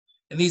 yellow.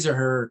 And these are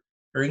her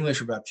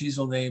English or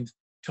baptismal names: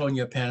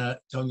 Tonia Pena,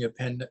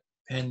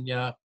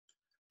 Pena,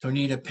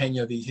 Tonita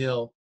Pena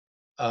Vigil.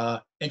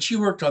 And she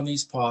worked on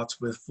these pots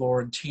with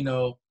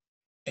Florentino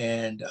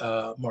and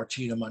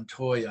Martina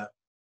Montoya.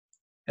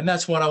 And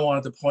that's what I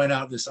wanted to point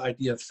out, this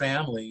idea of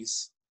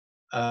families,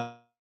 that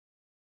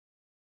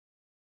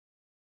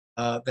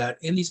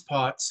in these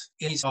pots,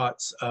 you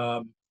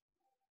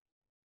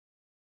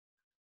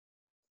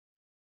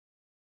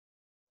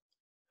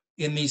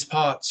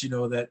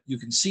know, that you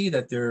can see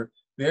that they're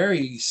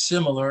very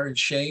similar in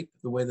shape,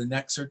 the way the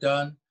necks are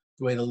done,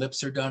 the way the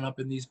lips are done up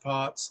in these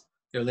pots.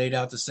 They're laid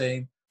out the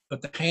same.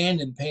 But the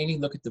hand in painting,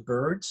 look at the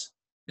birds,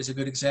 is a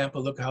good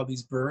example. Look how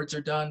these birds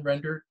are done,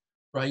 rendered,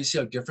 right? You see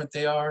how different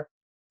they are?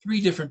 Three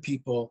different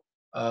people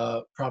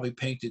probably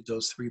painted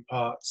those three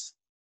pots.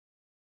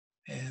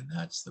 And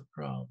that's the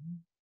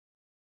problem.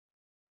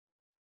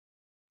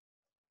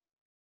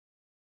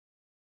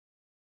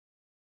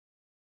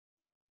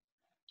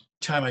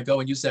 Time I go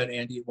and use that,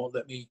 Andy, it won't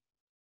let me.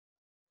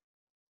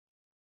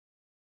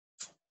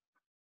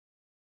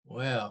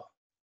 Well,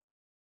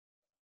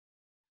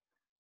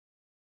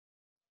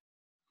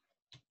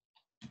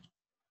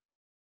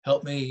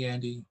 help me,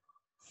 Andy.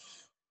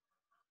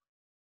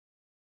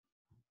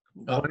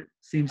 Oh, What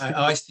seems to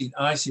I be see.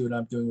 I see what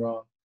I'm doing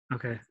wrong.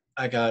 okay.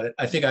 I got it.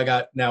 I think I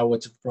got now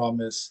what the problem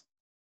is.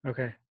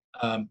 Okay.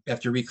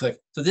 After re-click.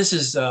 So this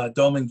is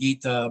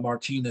Dominguita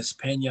Martinez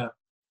Pena.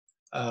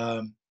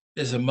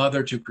 Is a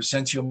mother to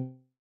Crescencio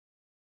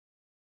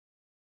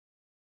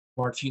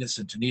Martinez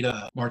and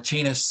Tanita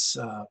Martinez.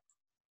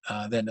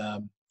 Then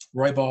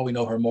Roybal, we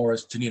know her more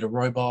as Tanita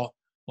Roybal,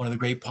 one of the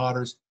great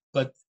potters.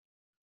 But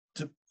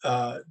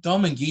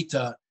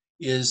Dominguita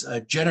is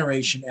a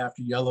generation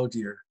after Yellow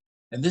Deer.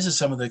 And this is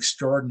some of the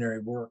extraordinary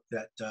work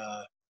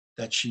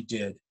that she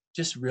did.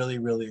 Just really,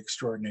 really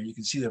extraordinary. You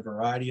can see the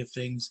variety of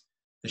things,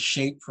 the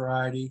shape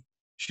variety.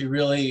 She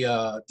really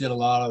did a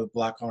lot of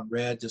black on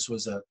red. This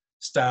was a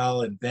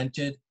style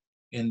invented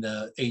in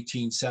the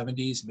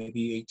 1870s,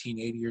 maybe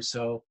 1880 or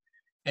so,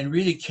 and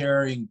really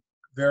carrying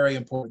very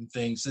important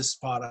things. This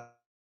spot up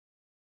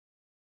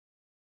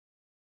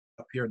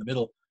here in the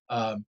middle,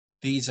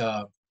 these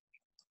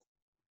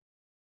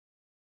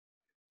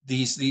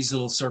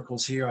little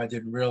circles here, I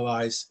didn't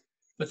realize,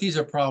 but these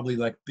are probably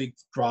like big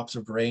drops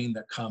of rain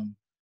that come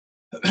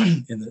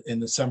in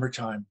the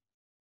summertime.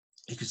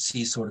 You can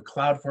see sort of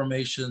cloud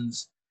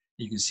formations.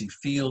 You can see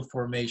field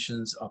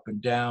formations up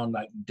and down,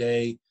 night and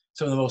day.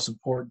 Some of the most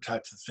important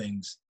types of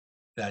things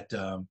that,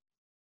 there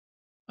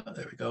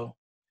we go.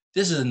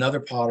 This is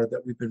another potter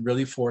that we've been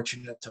really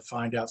fortunate to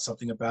find out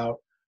something about.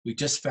 We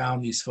just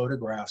found these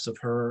photographs of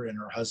her and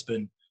her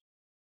husband.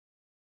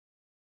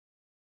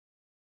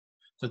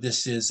 So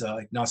this is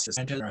Ignacio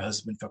Sanchez, her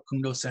husband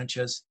Facundo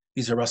Sanchez.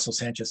 These are Russell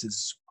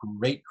Sanchez's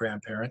great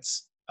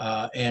grandparents.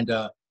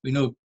 We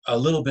knew a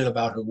little bit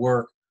about her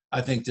work. I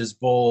think this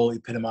bowl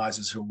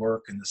epitomizes her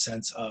work in the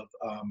sense of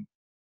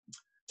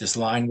this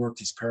line work,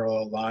 these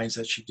parallel lines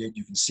that she did.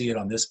 You can see it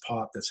on this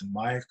pot that's in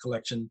my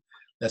collection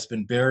that's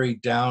been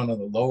buried down on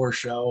the lower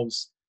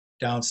shelves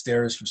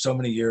downstairs for so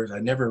many years. I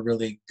never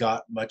really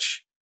got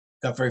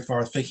very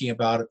far thinking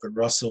about it, but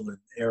Russell and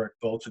Eric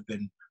both have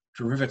been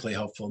terrifically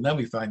helpful. And then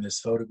we find this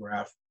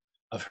photograph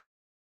of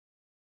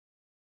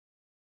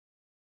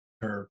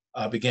her,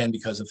 began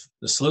because of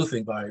the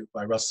sleuthing by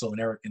Russell and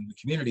Eric in the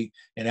community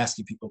and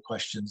asking people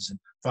questions and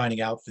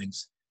finding out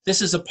things.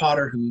 This is a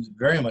potter who's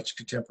very much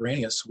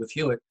contemporaneous with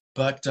Hewitt,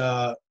 but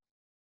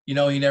he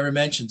never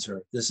mentions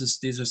her.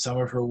 These are some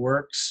of her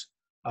works,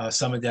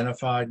 some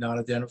identified, not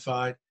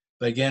identified,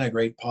 but again, a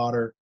great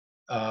potter.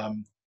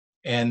 And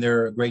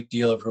there are a great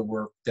deal of her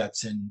work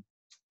that's in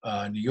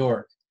New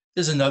York.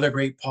 There's another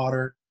great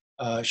potter.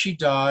 She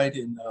died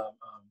in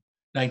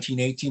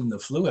 1918 in the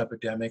flu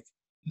epidemic.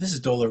 This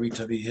is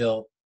Dolorita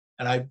Vigil,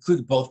 and I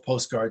included both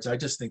postcards. I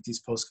just think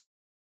these postcards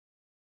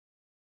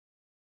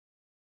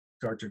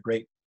are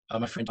great.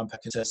 My friend John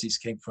Peckin says these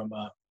came from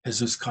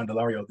Jesus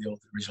Candelario, the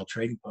original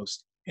trading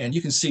post. And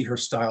you can see her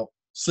style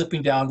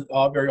slipping down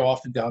very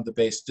often down the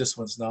base. This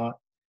one's not.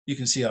 You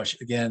can see how,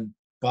 again,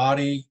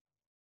 body,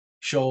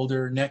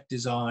 shoulder, neck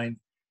design,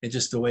 and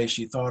just the way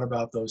she thought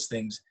about those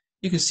things.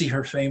 You can see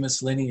her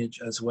famous lineage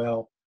as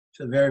well.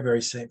 It's a very,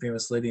 very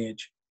famous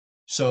lineage.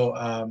 So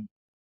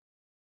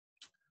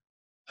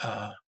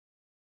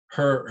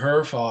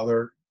her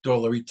father,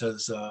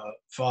 Dolorita's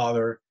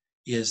father,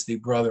 is the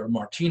brother of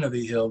Martina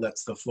Vigil.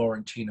 That's the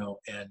Florentino.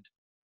 And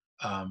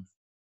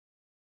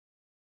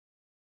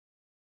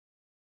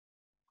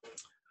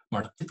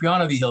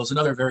Cipriano Vigil is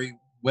another very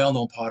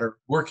well-known potter,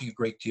 working a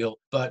great deal,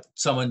 but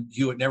someone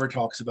Hewitt never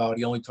talks about.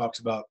 He only talks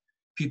about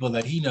people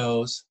that he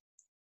knows.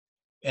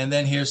 And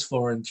then here's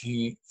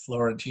Florentino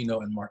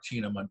and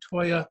Martina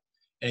Montoya.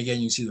 And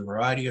again, you see the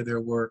variety of their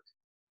work.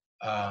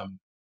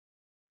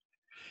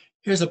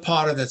 Here's a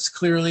potter that's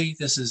clearly,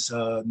 this is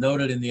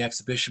noted in the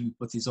exhibition. We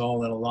put these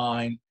all in a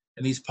line.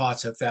 And these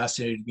pots have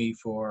fascinated me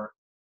for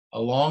a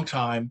long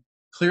time,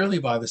 clearly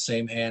by the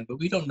same hand, but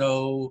we don't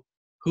know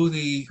who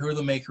the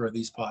maker of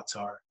these pots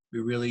are.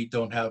 We really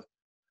don't have,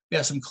 we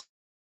have some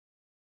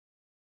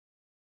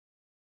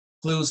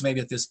clues maybe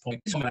at this point,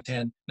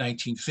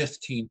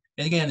 1915.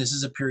 And again, this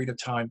is a period of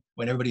time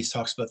when everybody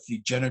talks about the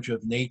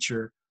generative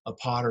nature of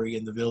pottery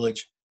in the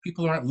village.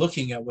 People aren't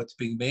looking at what's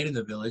being made in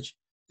the village.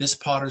 This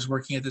potter's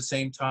working at the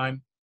same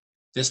time.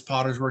 This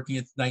potter's working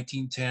at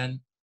 1910.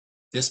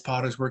 This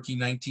potter's working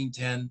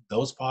 1910.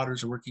 Those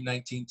potters are working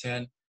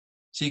 1910.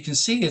 So you can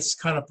see it's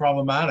kind of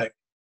problematic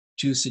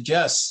to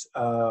suggest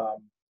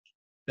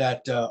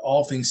that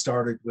all things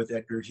started with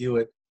Edgar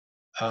Hewitt.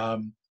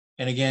 And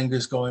again,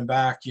 just going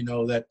back,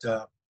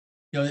 that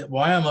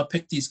why I'm gonna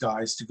pick these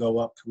guys to go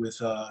up with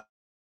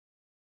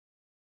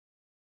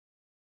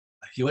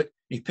Hewitt.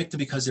 He picked them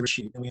because they were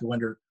cheap, and we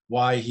wonder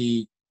why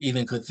he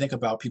even could think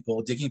about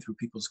people digging through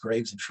people's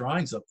graves and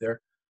shrines up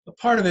there. But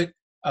part of it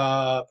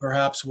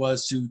perhaps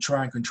was to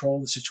try and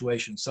control the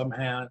situation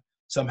somehow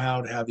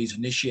to have these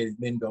initiated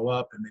men go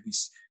up and maybe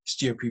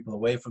steer people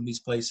away from these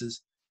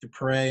places, to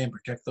pray and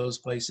protect those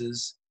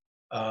places.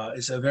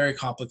 It's a very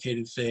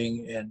complicated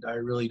thing, and I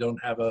really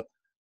don't have a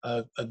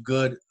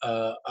good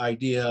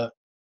idea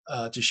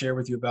to share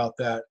with you about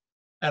that.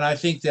 And I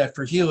think that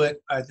for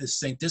Hewitt, I just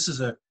think this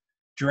is a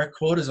direct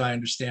quote as I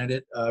understand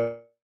it,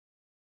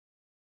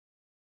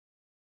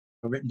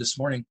 written this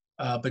morning.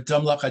 But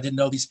dumb luck, I didn't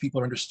know these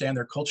people understand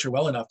their culture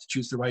well enough to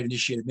choose the right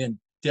initiated men.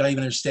 Did I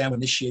even understand what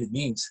initiated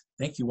means?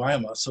 Thank you,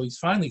 Wyama. So he's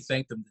finally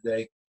thanked them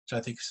today, which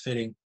I think is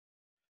fitting.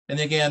 And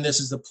again, this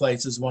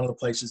is one of the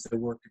places that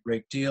worked a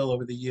great deal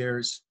over the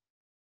years.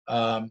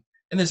 And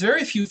there's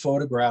very few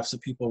photographs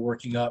of people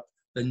working up,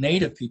 the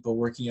native people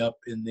working up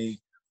in the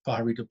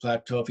Pajarito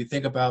Plateau. If you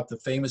think about the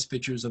famous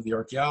pictures of the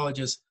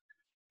archaeologists,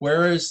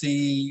 where is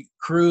the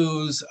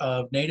crews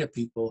of native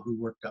people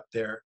who worked up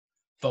there?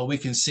 But we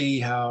can see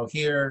how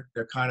here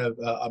they're kind of,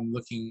 I'm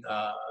looking,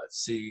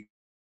 let's see,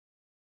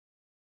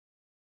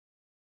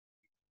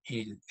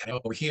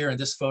 over here in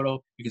this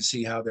photo, you can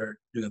see how they're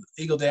doing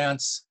the eagle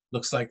dance.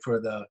 Looks like for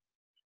the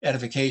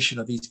edification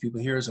of these people.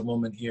 Here's a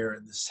woman here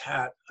in this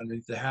hat,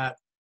 underneath the hat.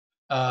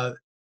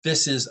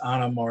 This is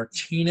Ana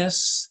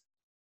Martinez,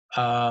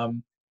 wife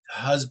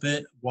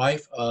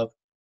of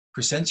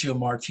Crescencio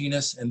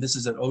Martinez, and this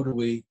is at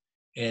Otowi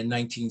in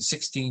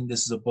 1916.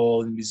 This is a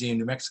bowl in the Museum of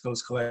New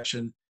Mexico's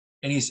collection,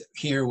 and he's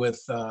here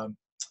with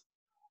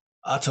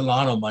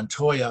Atilano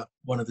Montoya,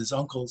 one of his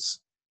uncles.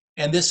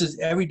 And this is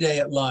every day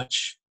at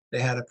lunch, they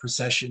had a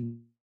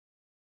procession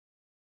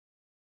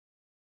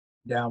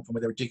down from where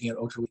they were digging at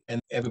Otowi,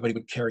 and everybody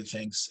would carry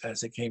things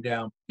as they came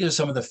down. These are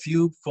some of the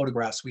few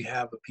photographs we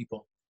have of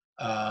people.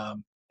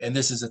 And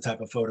this is the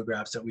type of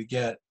photographs that we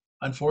get,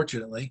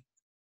 unfortunately.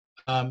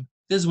 This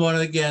is one,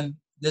 again,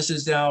 this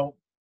is now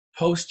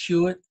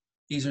post-Hewitt.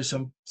 These are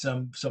some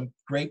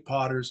great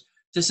potters.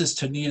 This is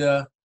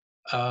Tanita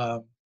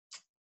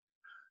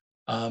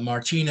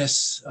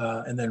Martinez,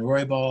 and then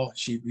Roybal.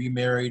 She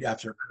remarried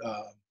after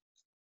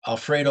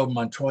Alfredo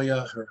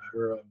Montoya.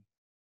 Her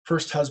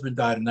first husband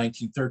died in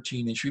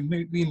 1913, and she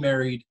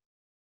remarried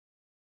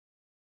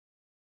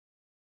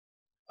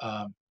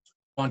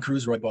Juan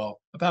Cruz Roybal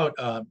about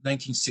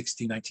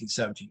 1916,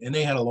 1917. And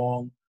they had a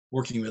long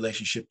working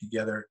relationship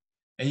together.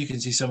 And you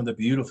can see some of the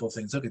beautiful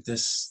things. Look at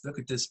this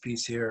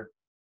piece here.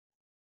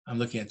 I'm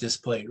looking at this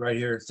plate right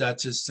here.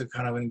 That's just a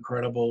kind of an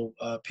incredible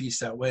piece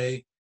that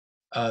way.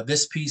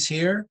 This piece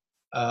here,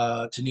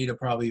 Tanita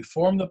probably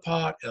formed the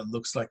pot. It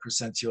looks like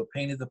Crescencio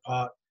painted the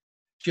pot.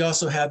 She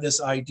also had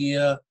this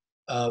idea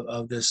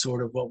of this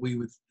sort of what we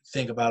would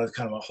think about as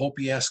kind of a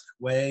Hopi-esque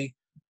way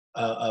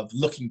of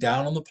looking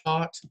down on the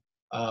pot.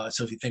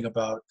 So if you think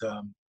about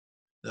the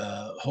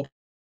Hopi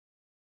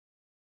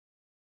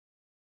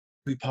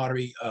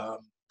pottery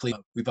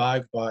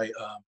revived by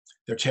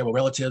their Tewa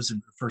relatives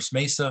in First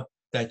Mesa,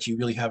 that you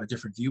really have a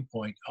different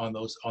viewpoint on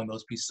those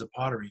pieces of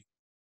pottery.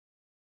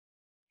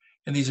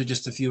 And these are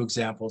just a few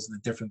examples of the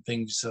different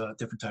things,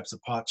 different types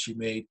of pots she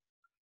made.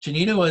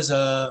 Janita was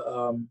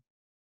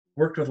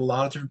worked with a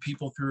lot of different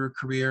people through her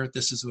career.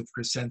 This is with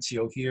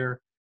Crescencio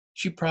here.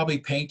 She probably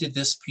painted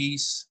this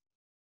piece.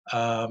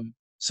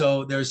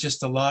 So there's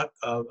just a lot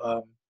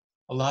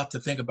to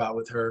think about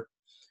with her.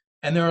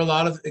 And there are a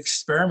lot of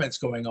experiments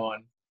going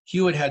on.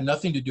 Hewitt had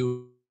nothing to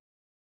do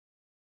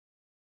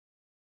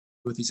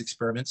with these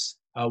experiments.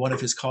 One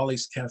of his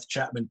colleagues, Kenneth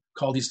Chapman,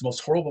 called these the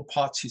most horrible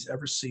pots he's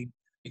ever seen.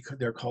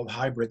 They're called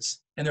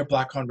hybrids, and they're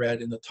black on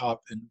red in the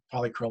top and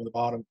polychrome at the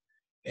bottom.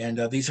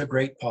 And these are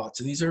great pots.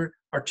 And these are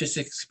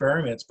artistic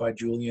experiments by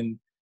Julian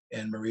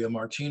and Maria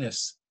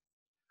Martinez.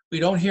 We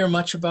don't hear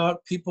much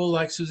about people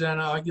like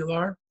Susana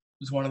Aguilar,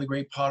 who's one of the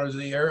great potters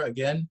of the era.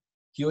 Again,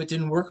 Hewitt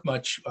didn't work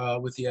much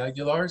with the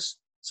Aguilars,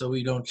 so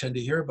we don't tend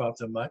to hear about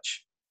them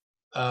much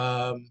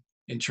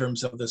in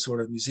terms of the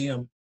sort of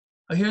museum.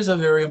 Here's a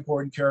very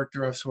important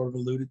character I've sort of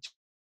alluded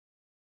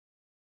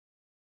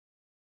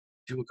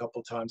to a couple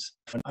of times.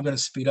 I'm going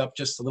to speed up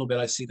just a little bit.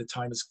 I see the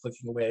time is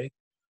clicking away.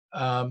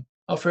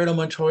 Alfredo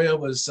Montoya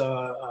was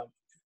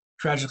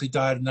tragically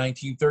died in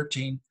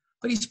 1913,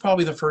 but he's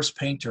probably the first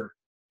painter.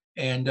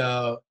 And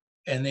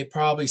they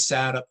probably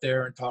sat up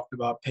there and talked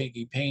about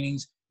painting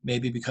paintings,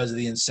 maybe because of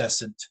the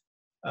incessant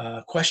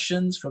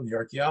questions from the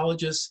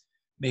archaeologists,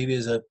 maybe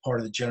as a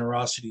part of the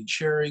generosity and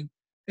sharing.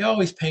 They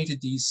always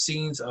painted these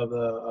scenes of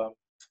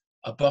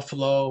a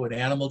buffalo and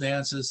animal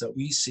dances that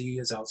we see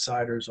as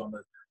outsiders on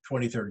the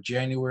 23rd of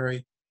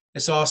January.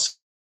 It's also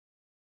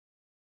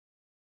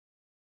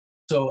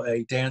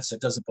a dance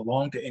that doesn't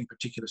belong to any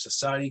particular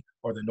society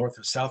or the North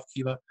or South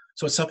Kiva.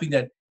 So it's something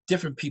that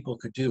different people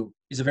could do.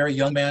 He's a very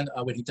young man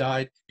when he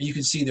died. And you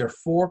can see there are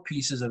 4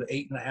 pieces of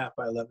 8.5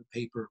 by 11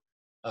 paper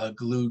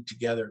glued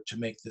together to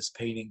make this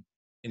painting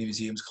in the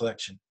museum's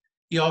collection.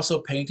 He also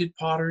painted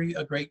pottery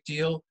a great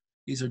deal.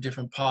 These are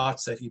different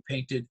pots that he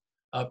painted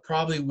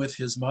probably with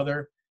his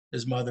mother.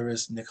 His mother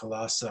is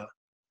Nicolasa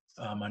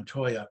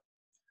Montoya.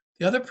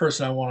 The other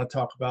person I want to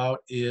talk about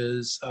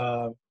is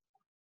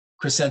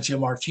Crescencio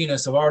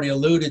Martinez. I've already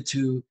alluded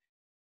to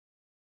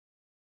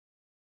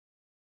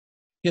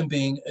him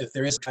being, if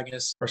there is a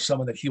protagonist or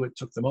someone that Hewitt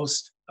took the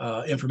most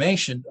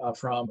information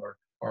from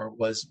or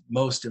was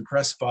most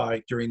impressed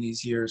by during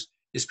these years,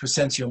 is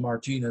Crescencio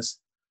Martinez.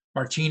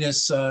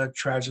 Martinez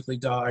tragically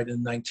died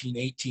in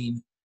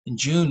 1918, in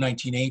June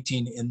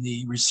 1918, in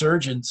the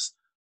resurgence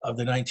of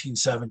the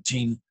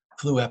 1917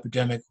 flu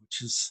epidemic,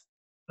 which is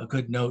a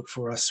good note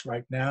for us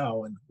right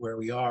now and where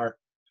we are.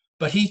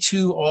 But he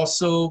too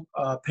also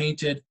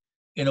painted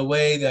in a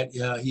way that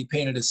he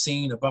painted a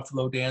scene of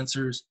buffalo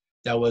dancers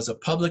that was a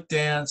public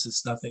dance.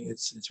 It's nothing,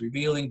 it's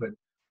revealing, but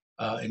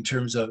in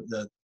terms of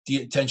the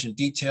attention to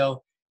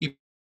detail, he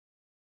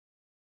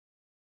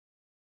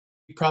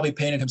probably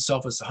painted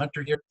himself as a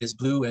hunter here. His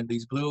blue and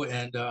these blue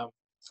and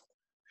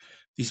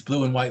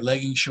white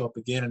leggings show up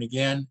again and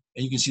again,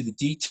 and you can see the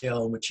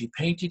detail in which he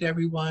painted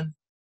everyone.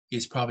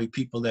 It's probably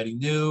people that he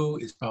knew.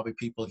 It's probably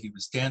people he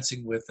was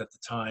dancing with at the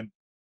time.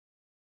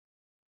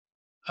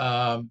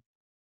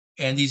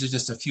 And these are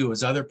just a few of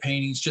his other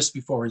paintings. Just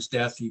before his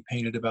death, he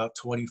painted about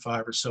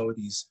 25 or so of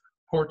these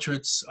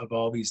portraits of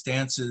all these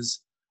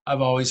dances.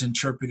 I've always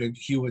interpreted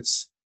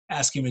Hewitt's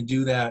asking him to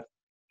do that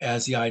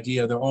as the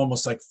idea they're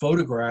almost like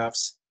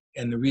photographs.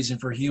 And the reason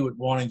for Hewitt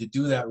wanting to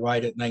do that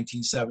right at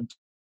 1917,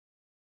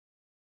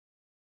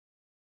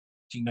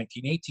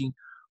 1918,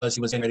 was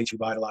he was ready to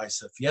revitalize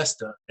the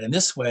fiesta. And in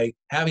this way,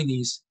 having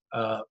these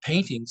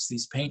paintings,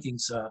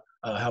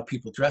 how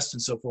people dressed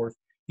and so forth,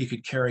 he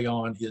could carry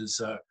on his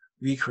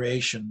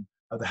recreation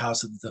of the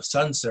House of the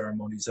Sun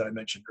ceremonies that I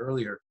mentioned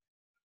earlier.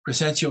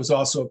 Crescencio was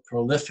also a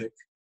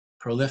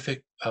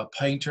prolific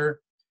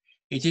painter.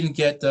 He didn't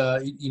get,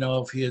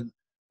 if he had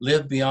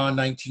lived beyond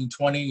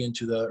 1920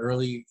 into the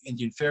early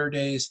Indian Fair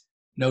days,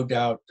 no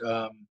doubt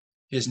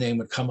his name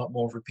would come up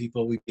more for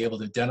people. We'd be able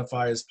to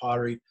identify his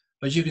pottery.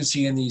 But you can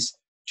see in these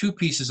two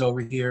pieces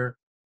over here,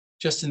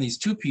 just in these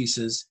two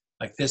pieces,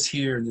 like this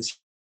here and this,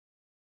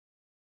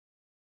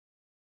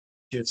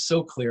 it's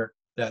so clear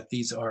that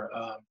these are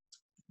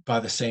by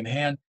the same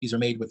hand. These are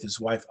made with his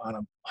wife,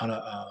 Ana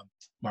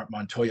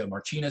Montoya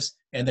Martinez.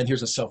 And then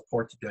here's a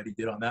self-portrait that he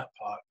did on that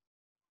pot.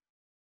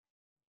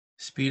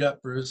 Speed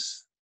up,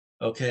 Bruce.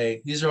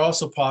 Okay, these are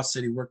also pots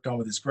that he worked on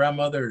with his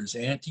grandmother and his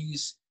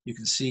aunties. You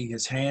can see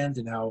his hand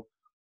and how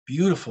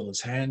beautiful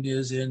his hand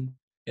is in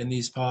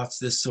these pots.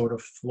 This sort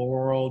of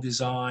floral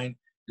design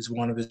is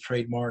one of his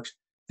trademarks.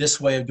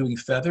 This way of doing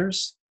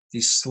feathers,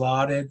 these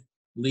slotted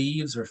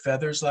leaves or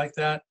feathers like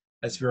that,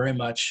 that's very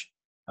much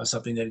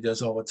something that he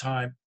does all the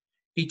time.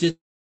 He did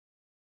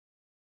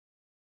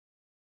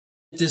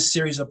this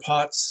series of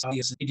pots.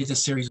 He did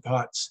this series of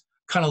pots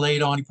kind of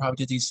late on. He probably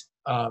did these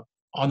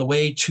on the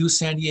way to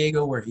San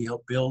Diego, where he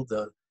helped build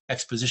the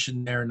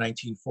exposition there in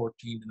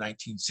 1914 to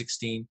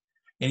 1916.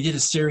 And he did a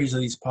series of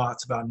these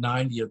pots, about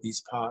 90 of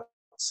these pots,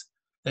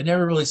 that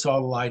never really saw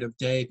the light of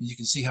day. But you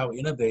can see how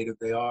innovative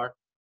they are.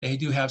 They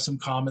do have some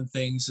common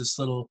things. This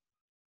little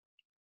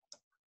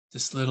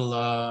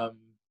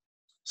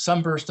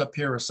sunburst up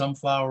here, or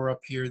sunflower up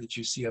here that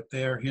you see up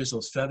there. Here's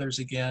those feathers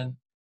again.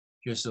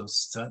 Here's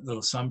those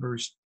little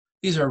sunbursts.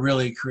 These are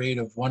really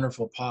creative,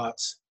 wonderful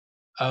pots.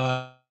 They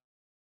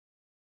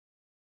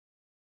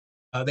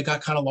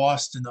got kind of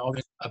lost in all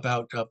this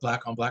about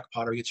black on black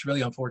pottery. It's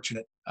really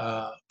unfortunate,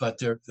 but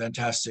they're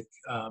fantastic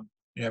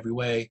in every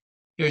way.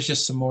 Here's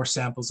just some more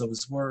samples of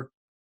his work.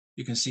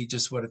 You can see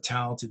just what a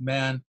talented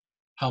man,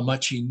 how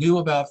much he knew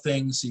about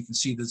things. You can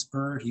see this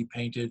bird he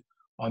painted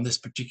on this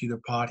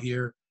particular pot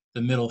here,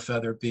 the middle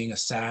feather being a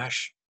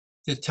sash.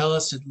 It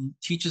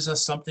teaches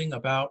us something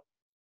about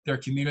their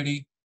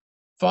community.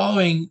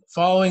 Following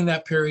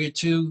that period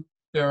too,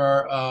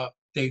 there are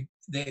they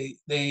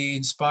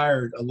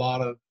inspired a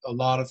lot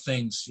of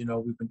things. You know,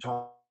 we've been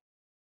talking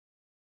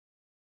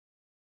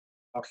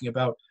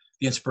about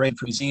the inspiration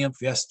for museum,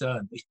 fiesta,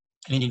 and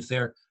Indian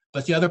Fair,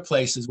 but the other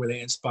places where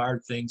they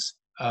inspired things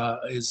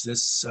is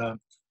this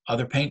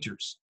other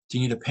painters.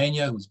 Tinita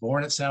Pena, who was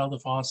born at San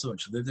Ildefonso and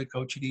she lived at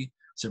Cochiti,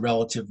 is a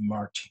relative of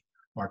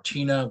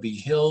Martina V.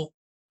 Hill.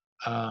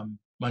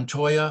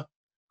 Montoya,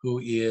 who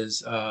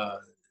is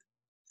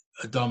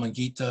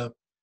Dominguita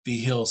V.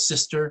 Hill's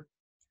sister.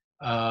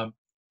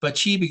 But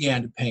she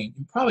began to paint,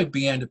 and probably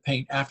began to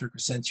paint after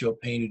Crescencio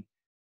painted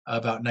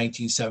about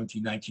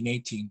 1917,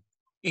 1918.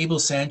 Abel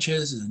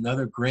Sanchez is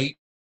another great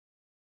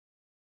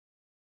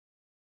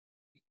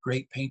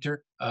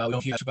painter. We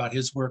don't hear much about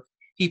his work.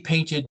 He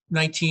painted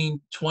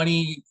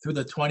 1920 through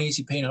the 20s.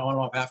 He painted on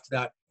and off after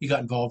that. He got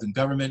involved in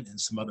government and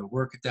some other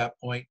work at that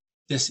point.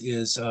 This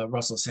is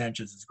Russell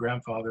Sanchez's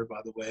grandfather,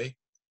 by the way.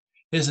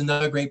 Here's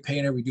another great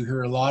painter. We do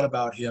hear a lot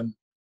about him.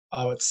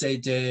 I would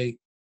say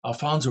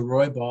Alfonso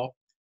Roybal,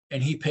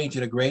 and he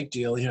painted a great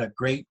deal. He had a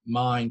great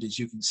mind, as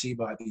you can see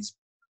by these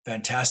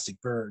fantastic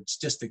birds,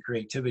 just the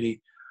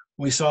creativity.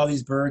 When we saw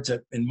these birds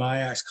in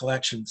Mayak's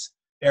collections,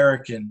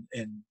 Eric and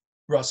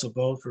Russell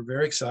both were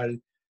very excited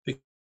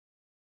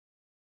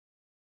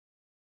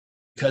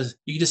because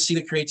you just see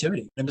the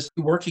creativity and just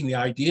working the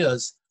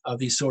ideas of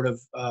these sort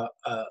of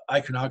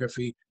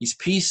iconography, these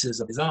pieces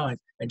of design,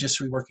 and just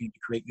reworking to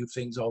create new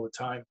things all the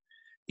time.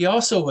 He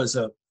also was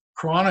a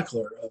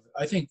chronicler of,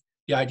 I think,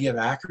 the idea of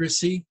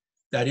accuracy.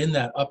 that in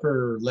that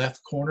upper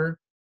left corner,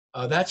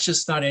 that's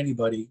just not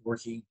anybody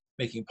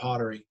making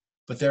pottery,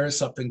 but there is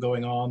something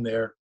going on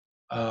there.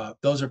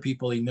 Those are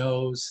people he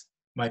knows,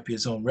 might be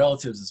his own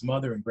relatives, his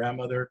mother and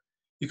grandmother.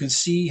 You can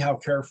see how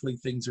carefully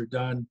things are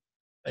done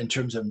in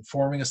terms of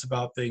informing us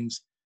about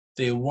things.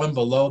 The one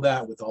below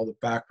that with all the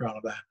background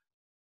of that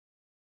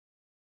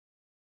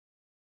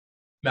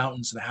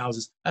mountains and the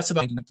houses, that's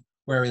about,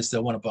 whereas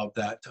the one above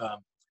that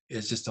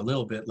is just a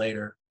little bit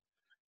later.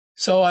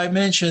 So I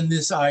mentioned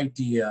this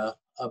idea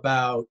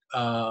about,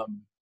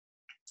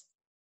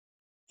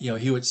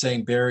 Hewitt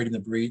saying buried in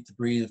the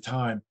breed of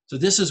time. So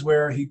this is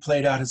where he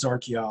played out his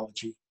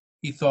archaeology.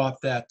 He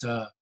thought that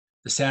the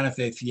Santa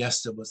Fe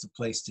Fiesta was the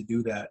place to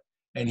do that.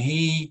 And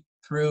he,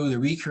 through the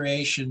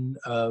recreation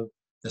of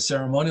the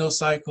ceremonial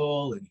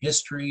cycle and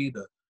history,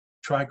 the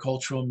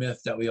tricultural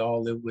myth that we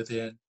all live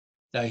within,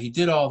 that he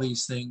did all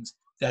these things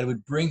that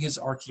would bring his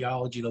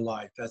archaeology to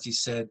life. As he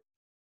said,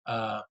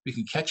 we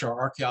can catch our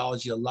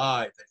archaeology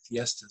alive at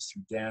fiestas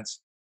through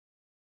dance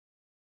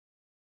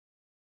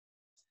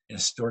and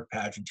historic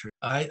pageantry.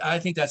 I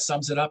think that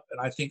sums it up. And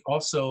I think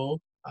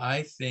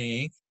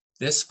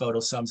this photo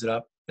sums it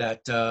up,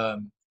 that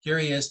here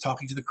he is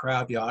talking to the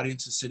crowd. The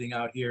audience is sitting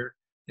out here.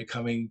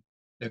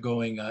 They're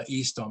going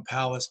east on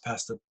Palace,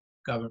 past the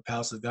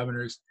Palace of the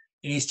Governors.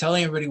 And he's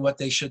telling everybody what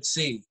they should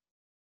see.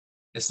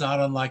 It's not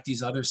unlike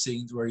these other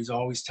scenes where he's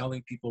always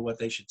telling people what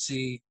they should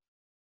see.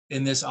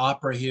 In this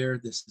opera here,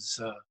 this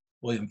is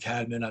William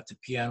Cadman at the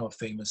piano, a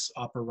famous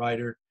opera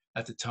writer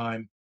at the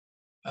time.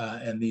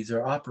 And these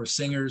are opera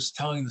singers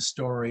telling the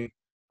story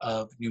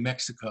of New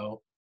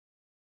Mexico.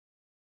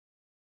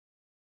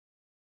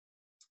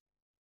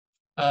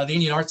 The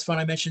Indian Arts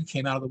Fund I mentioned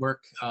came out of the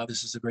work.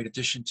 This is a great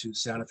addition to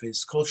Santa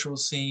Fe's cultural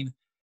scene,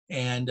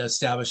 and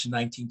established in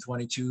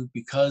 1922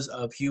 because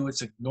of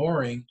Hewitt's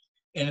ignoring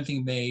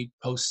anything made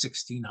post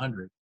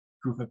 1600. A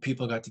group of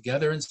people got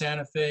together in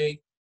Santa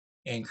Fe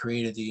and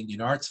created the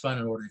Indian Arts Fund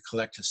in order to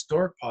collect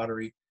historic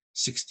pottery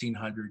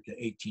 1600 to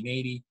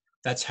 1880.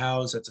 That's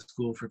housed at the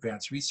School for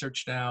Advanced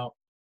Research now,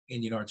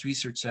 Indian Arts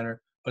Research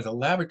Center. But the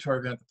Laboratory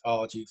of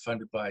Anthropology,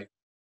 funded by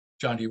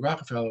John D.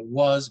 Rockefeller,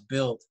 was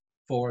built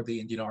for the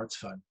Indian Arts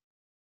Fund.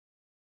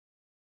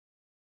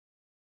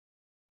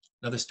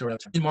 Another story.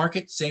 In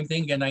market, same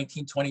thing, again,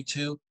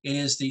 1922. It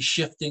is the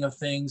shifting of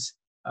things.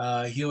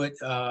 Hewitt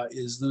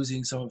is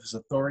losing some of his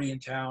authority in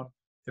town.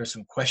 There's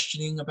some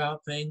questioning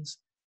about things.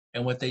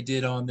 And what they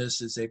did on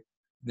this is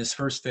this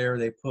first fair,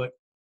 they put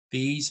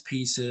these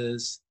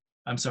pieces,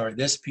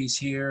 this piece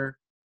here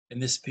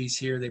and this piece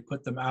here, they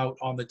put them out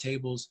on the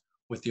tables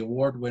with the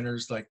award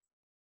winners, like,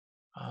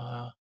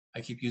 I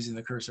keep using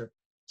the cursor.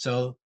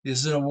 So this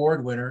is an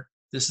award winner.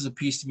 This is a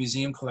piece to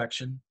museum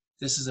collection.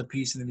 This is a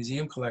piece in the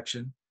museum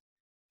collection.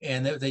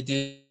 And they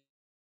did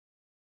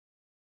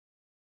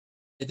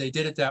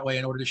it that way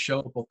in order to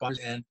show both buyers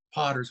and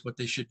potters what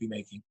they should be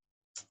making.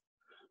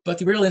 But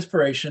the real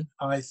inspiration,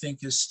 I think,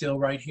 is still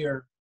right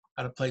here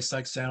at a place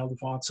like San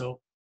Ildefonso.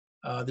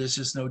 There's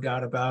just no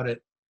doubt about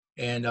it.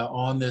 And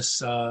on this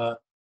dirt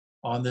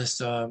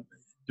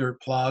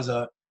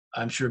plaza,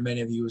 I'm sure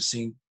many of you have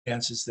seen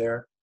dances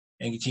there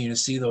and continue to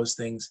see those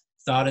things.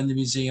 It's not in the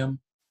museum.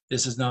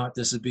 This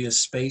would be a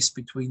space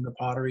between the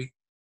pottery.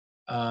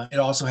 It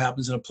also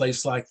happens in a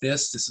place like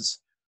this. This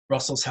is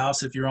Russell's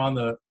house. If you're on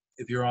the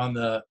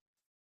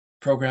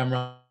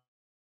program,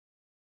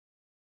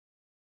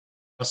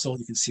 Russell,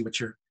 you can see what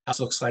your house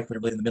looks like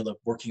when you're in the middle of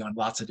working on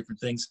lots of different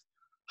things.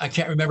 I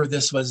can't remember if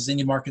this was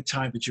Indian market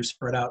time, but you're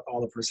spread out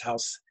all over his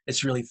house.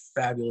 It's really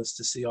fabulous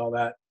to see all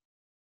that.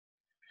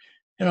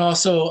 And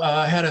also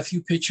I had a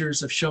few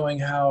pictures of showing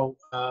how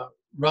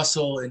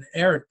Russell and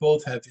Eric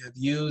both have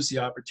used the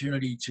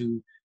opportunity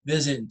to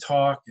visit and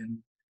talk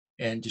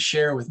and to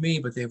share with me,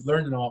 but they've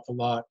learned an awful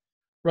lot.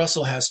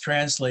 Russell has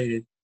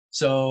translated.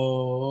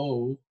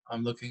 So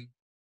I'm looking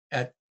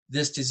at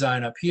this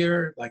design up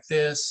here like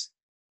this.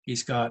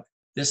 He's got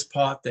this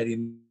pot that he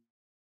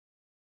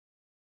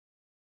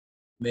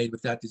made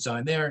with that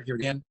design there. Here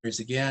again,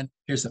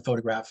 here's the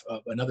photograph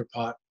of another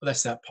pot. Well,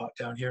 that's that pot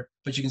down here.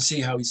 But you can see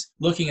how he's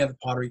looking at the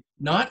pottery,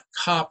 not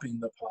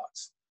copying the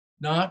pots,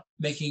 not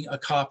making a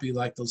copy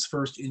like those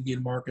first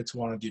Indian markets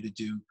wanted you to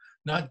do,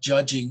 not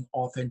judging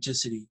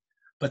authenticity,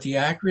 but the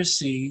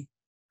accuracy.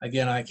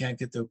 Again, I can't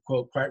get the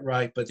quote quite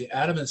right, but the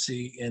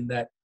adamancy in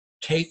that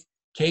take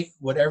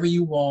whatever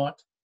you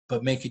want,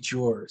 but make it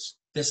yours.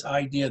 This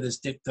idea, this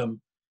dictum,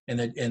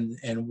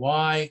 and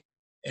why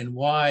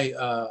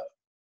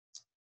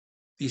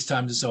these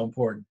times is so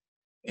important.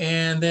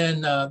 And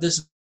then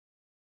this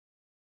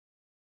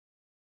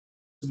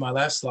is my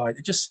last slide.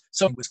 Just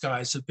so you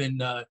guys have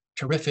been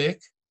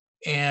terrific,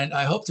 and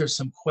I hope there's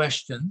some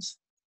questions.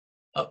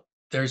 Oh,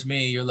 there's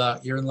me.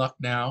 You're in luck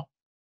now.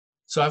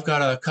 So I've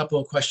got a couple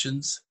of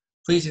questions.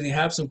 Please, if you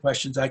have some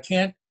questions, I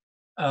can't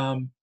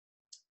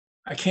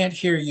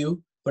hear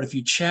you, but if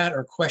you chat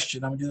or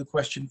question, I'm gonna do the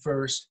question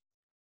first.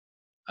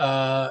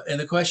 And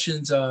the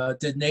questions,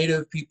 did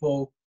Native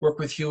people work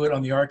with Hewitt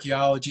on the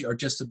archaeology or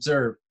just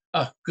observe?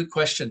 Good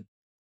question.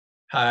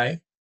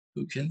 Hi,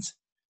 Hookins.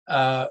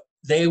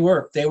 They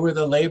were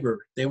the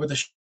labor. They were the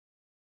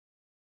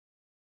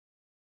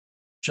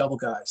shovel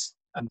guys.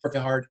 I'm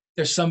working hard.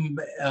 There's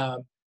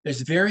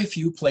very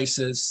few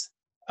places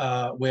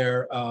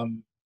where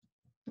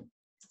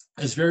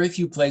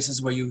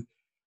you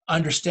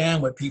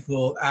understand what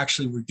people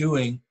actually were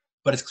doing,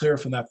 but it's clear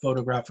from that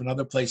photograph and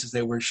other places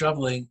they were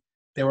shoveling.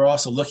 They were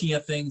also looking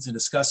at things and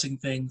discussing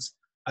things.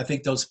 I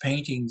think those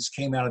paintings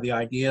came out of the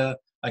idea,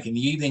 like in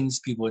the evenings,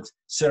 people would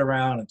sit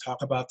around and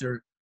talk about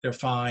their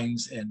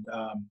finds, and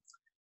I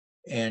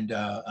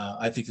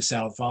think the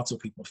San Ildefonso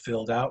people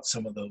filled out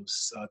some of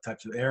those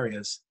types of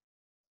areas.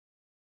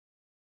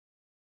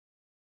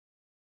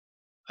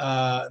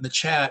 In the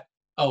chat,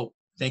 oh,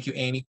 thank you,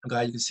 Amy. I'm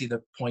glad you can see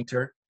the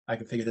pointer. I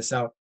can figure this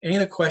out. Any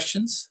other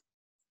questions?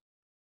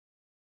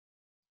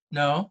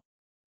 No?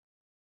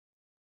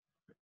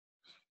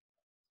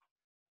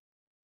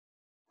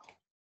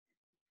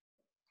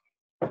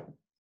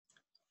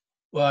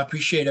 Well, I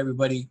appreciate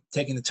everybody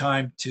taking the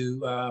time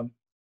to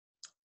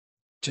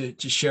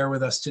share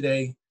with us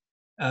today.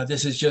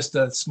 This is just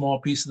a small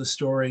piece of the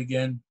story.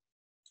 Again,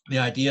 the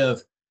idea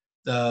of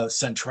the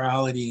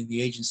centrality and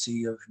the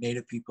agency of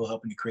Native people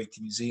helping to create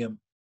the museum.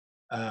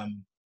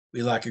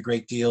 We lack a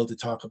great deal to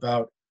talk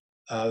about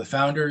the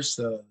founders,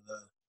 the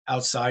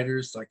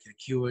outsiders like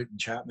Hewitt and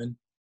Chapman,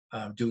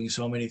 doing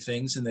so many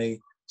things, and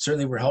they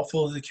certainly were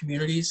helpful to the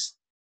communities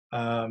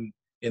in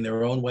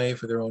their own way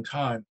for their own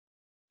time.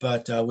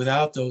 But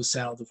without those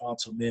San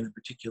Ildefonso men in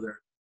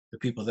particular, the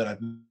people that I've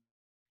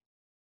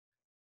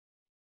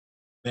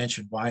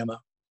mentioned, Waima,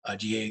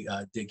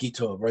 De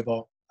Guito,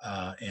 Roybal,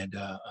 and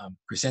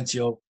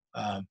Crescencio,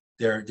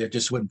 there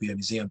just wouldn't be a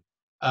museum.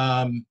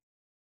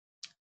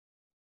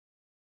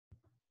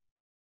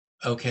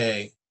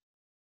 Okay.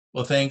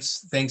 Well,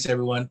 thanks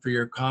everyone for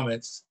your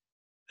comments.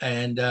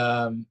 And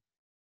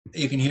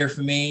you can hear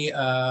from me.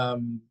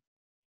 I'm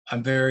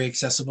very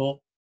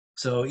accessible.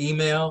 So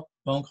email,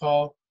 phone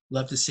call,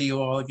 love to see you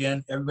all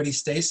again. Everybody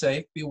stay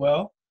safe, be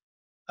well.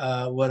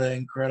 What an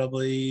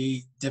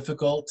incredibly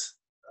difficult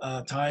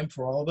time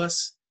for all of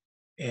us.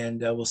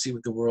 And we'll see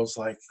what the world's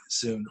like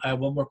soon. I have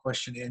one more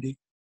question, Andy,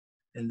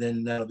 and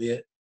then that'll be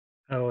it.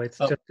 Oh, it's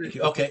Oh, just, thank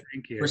you. Okay,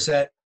 thank you. we're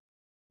set.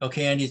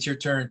 Okay, Andy, it's your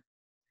turn.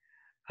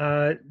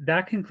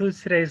 That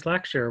concludes today's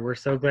lecture. We're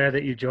so glad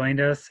that you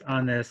joined us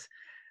on this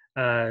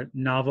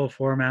novel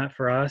format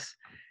for us.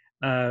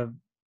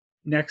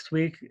 Next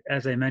week,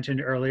 as I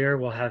mentioned earlier,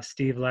 we'll have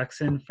Steve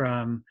Lexon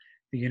from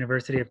the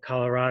University of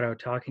Colorado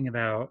talking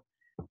about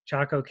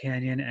Chaco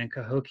Canyon and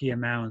Cahokia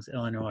Mounds,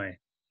 Illinois.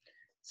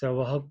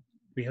 So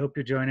we hope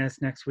you join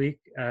us next week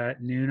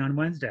at noon on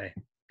Wednesday.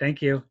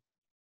 Thank you.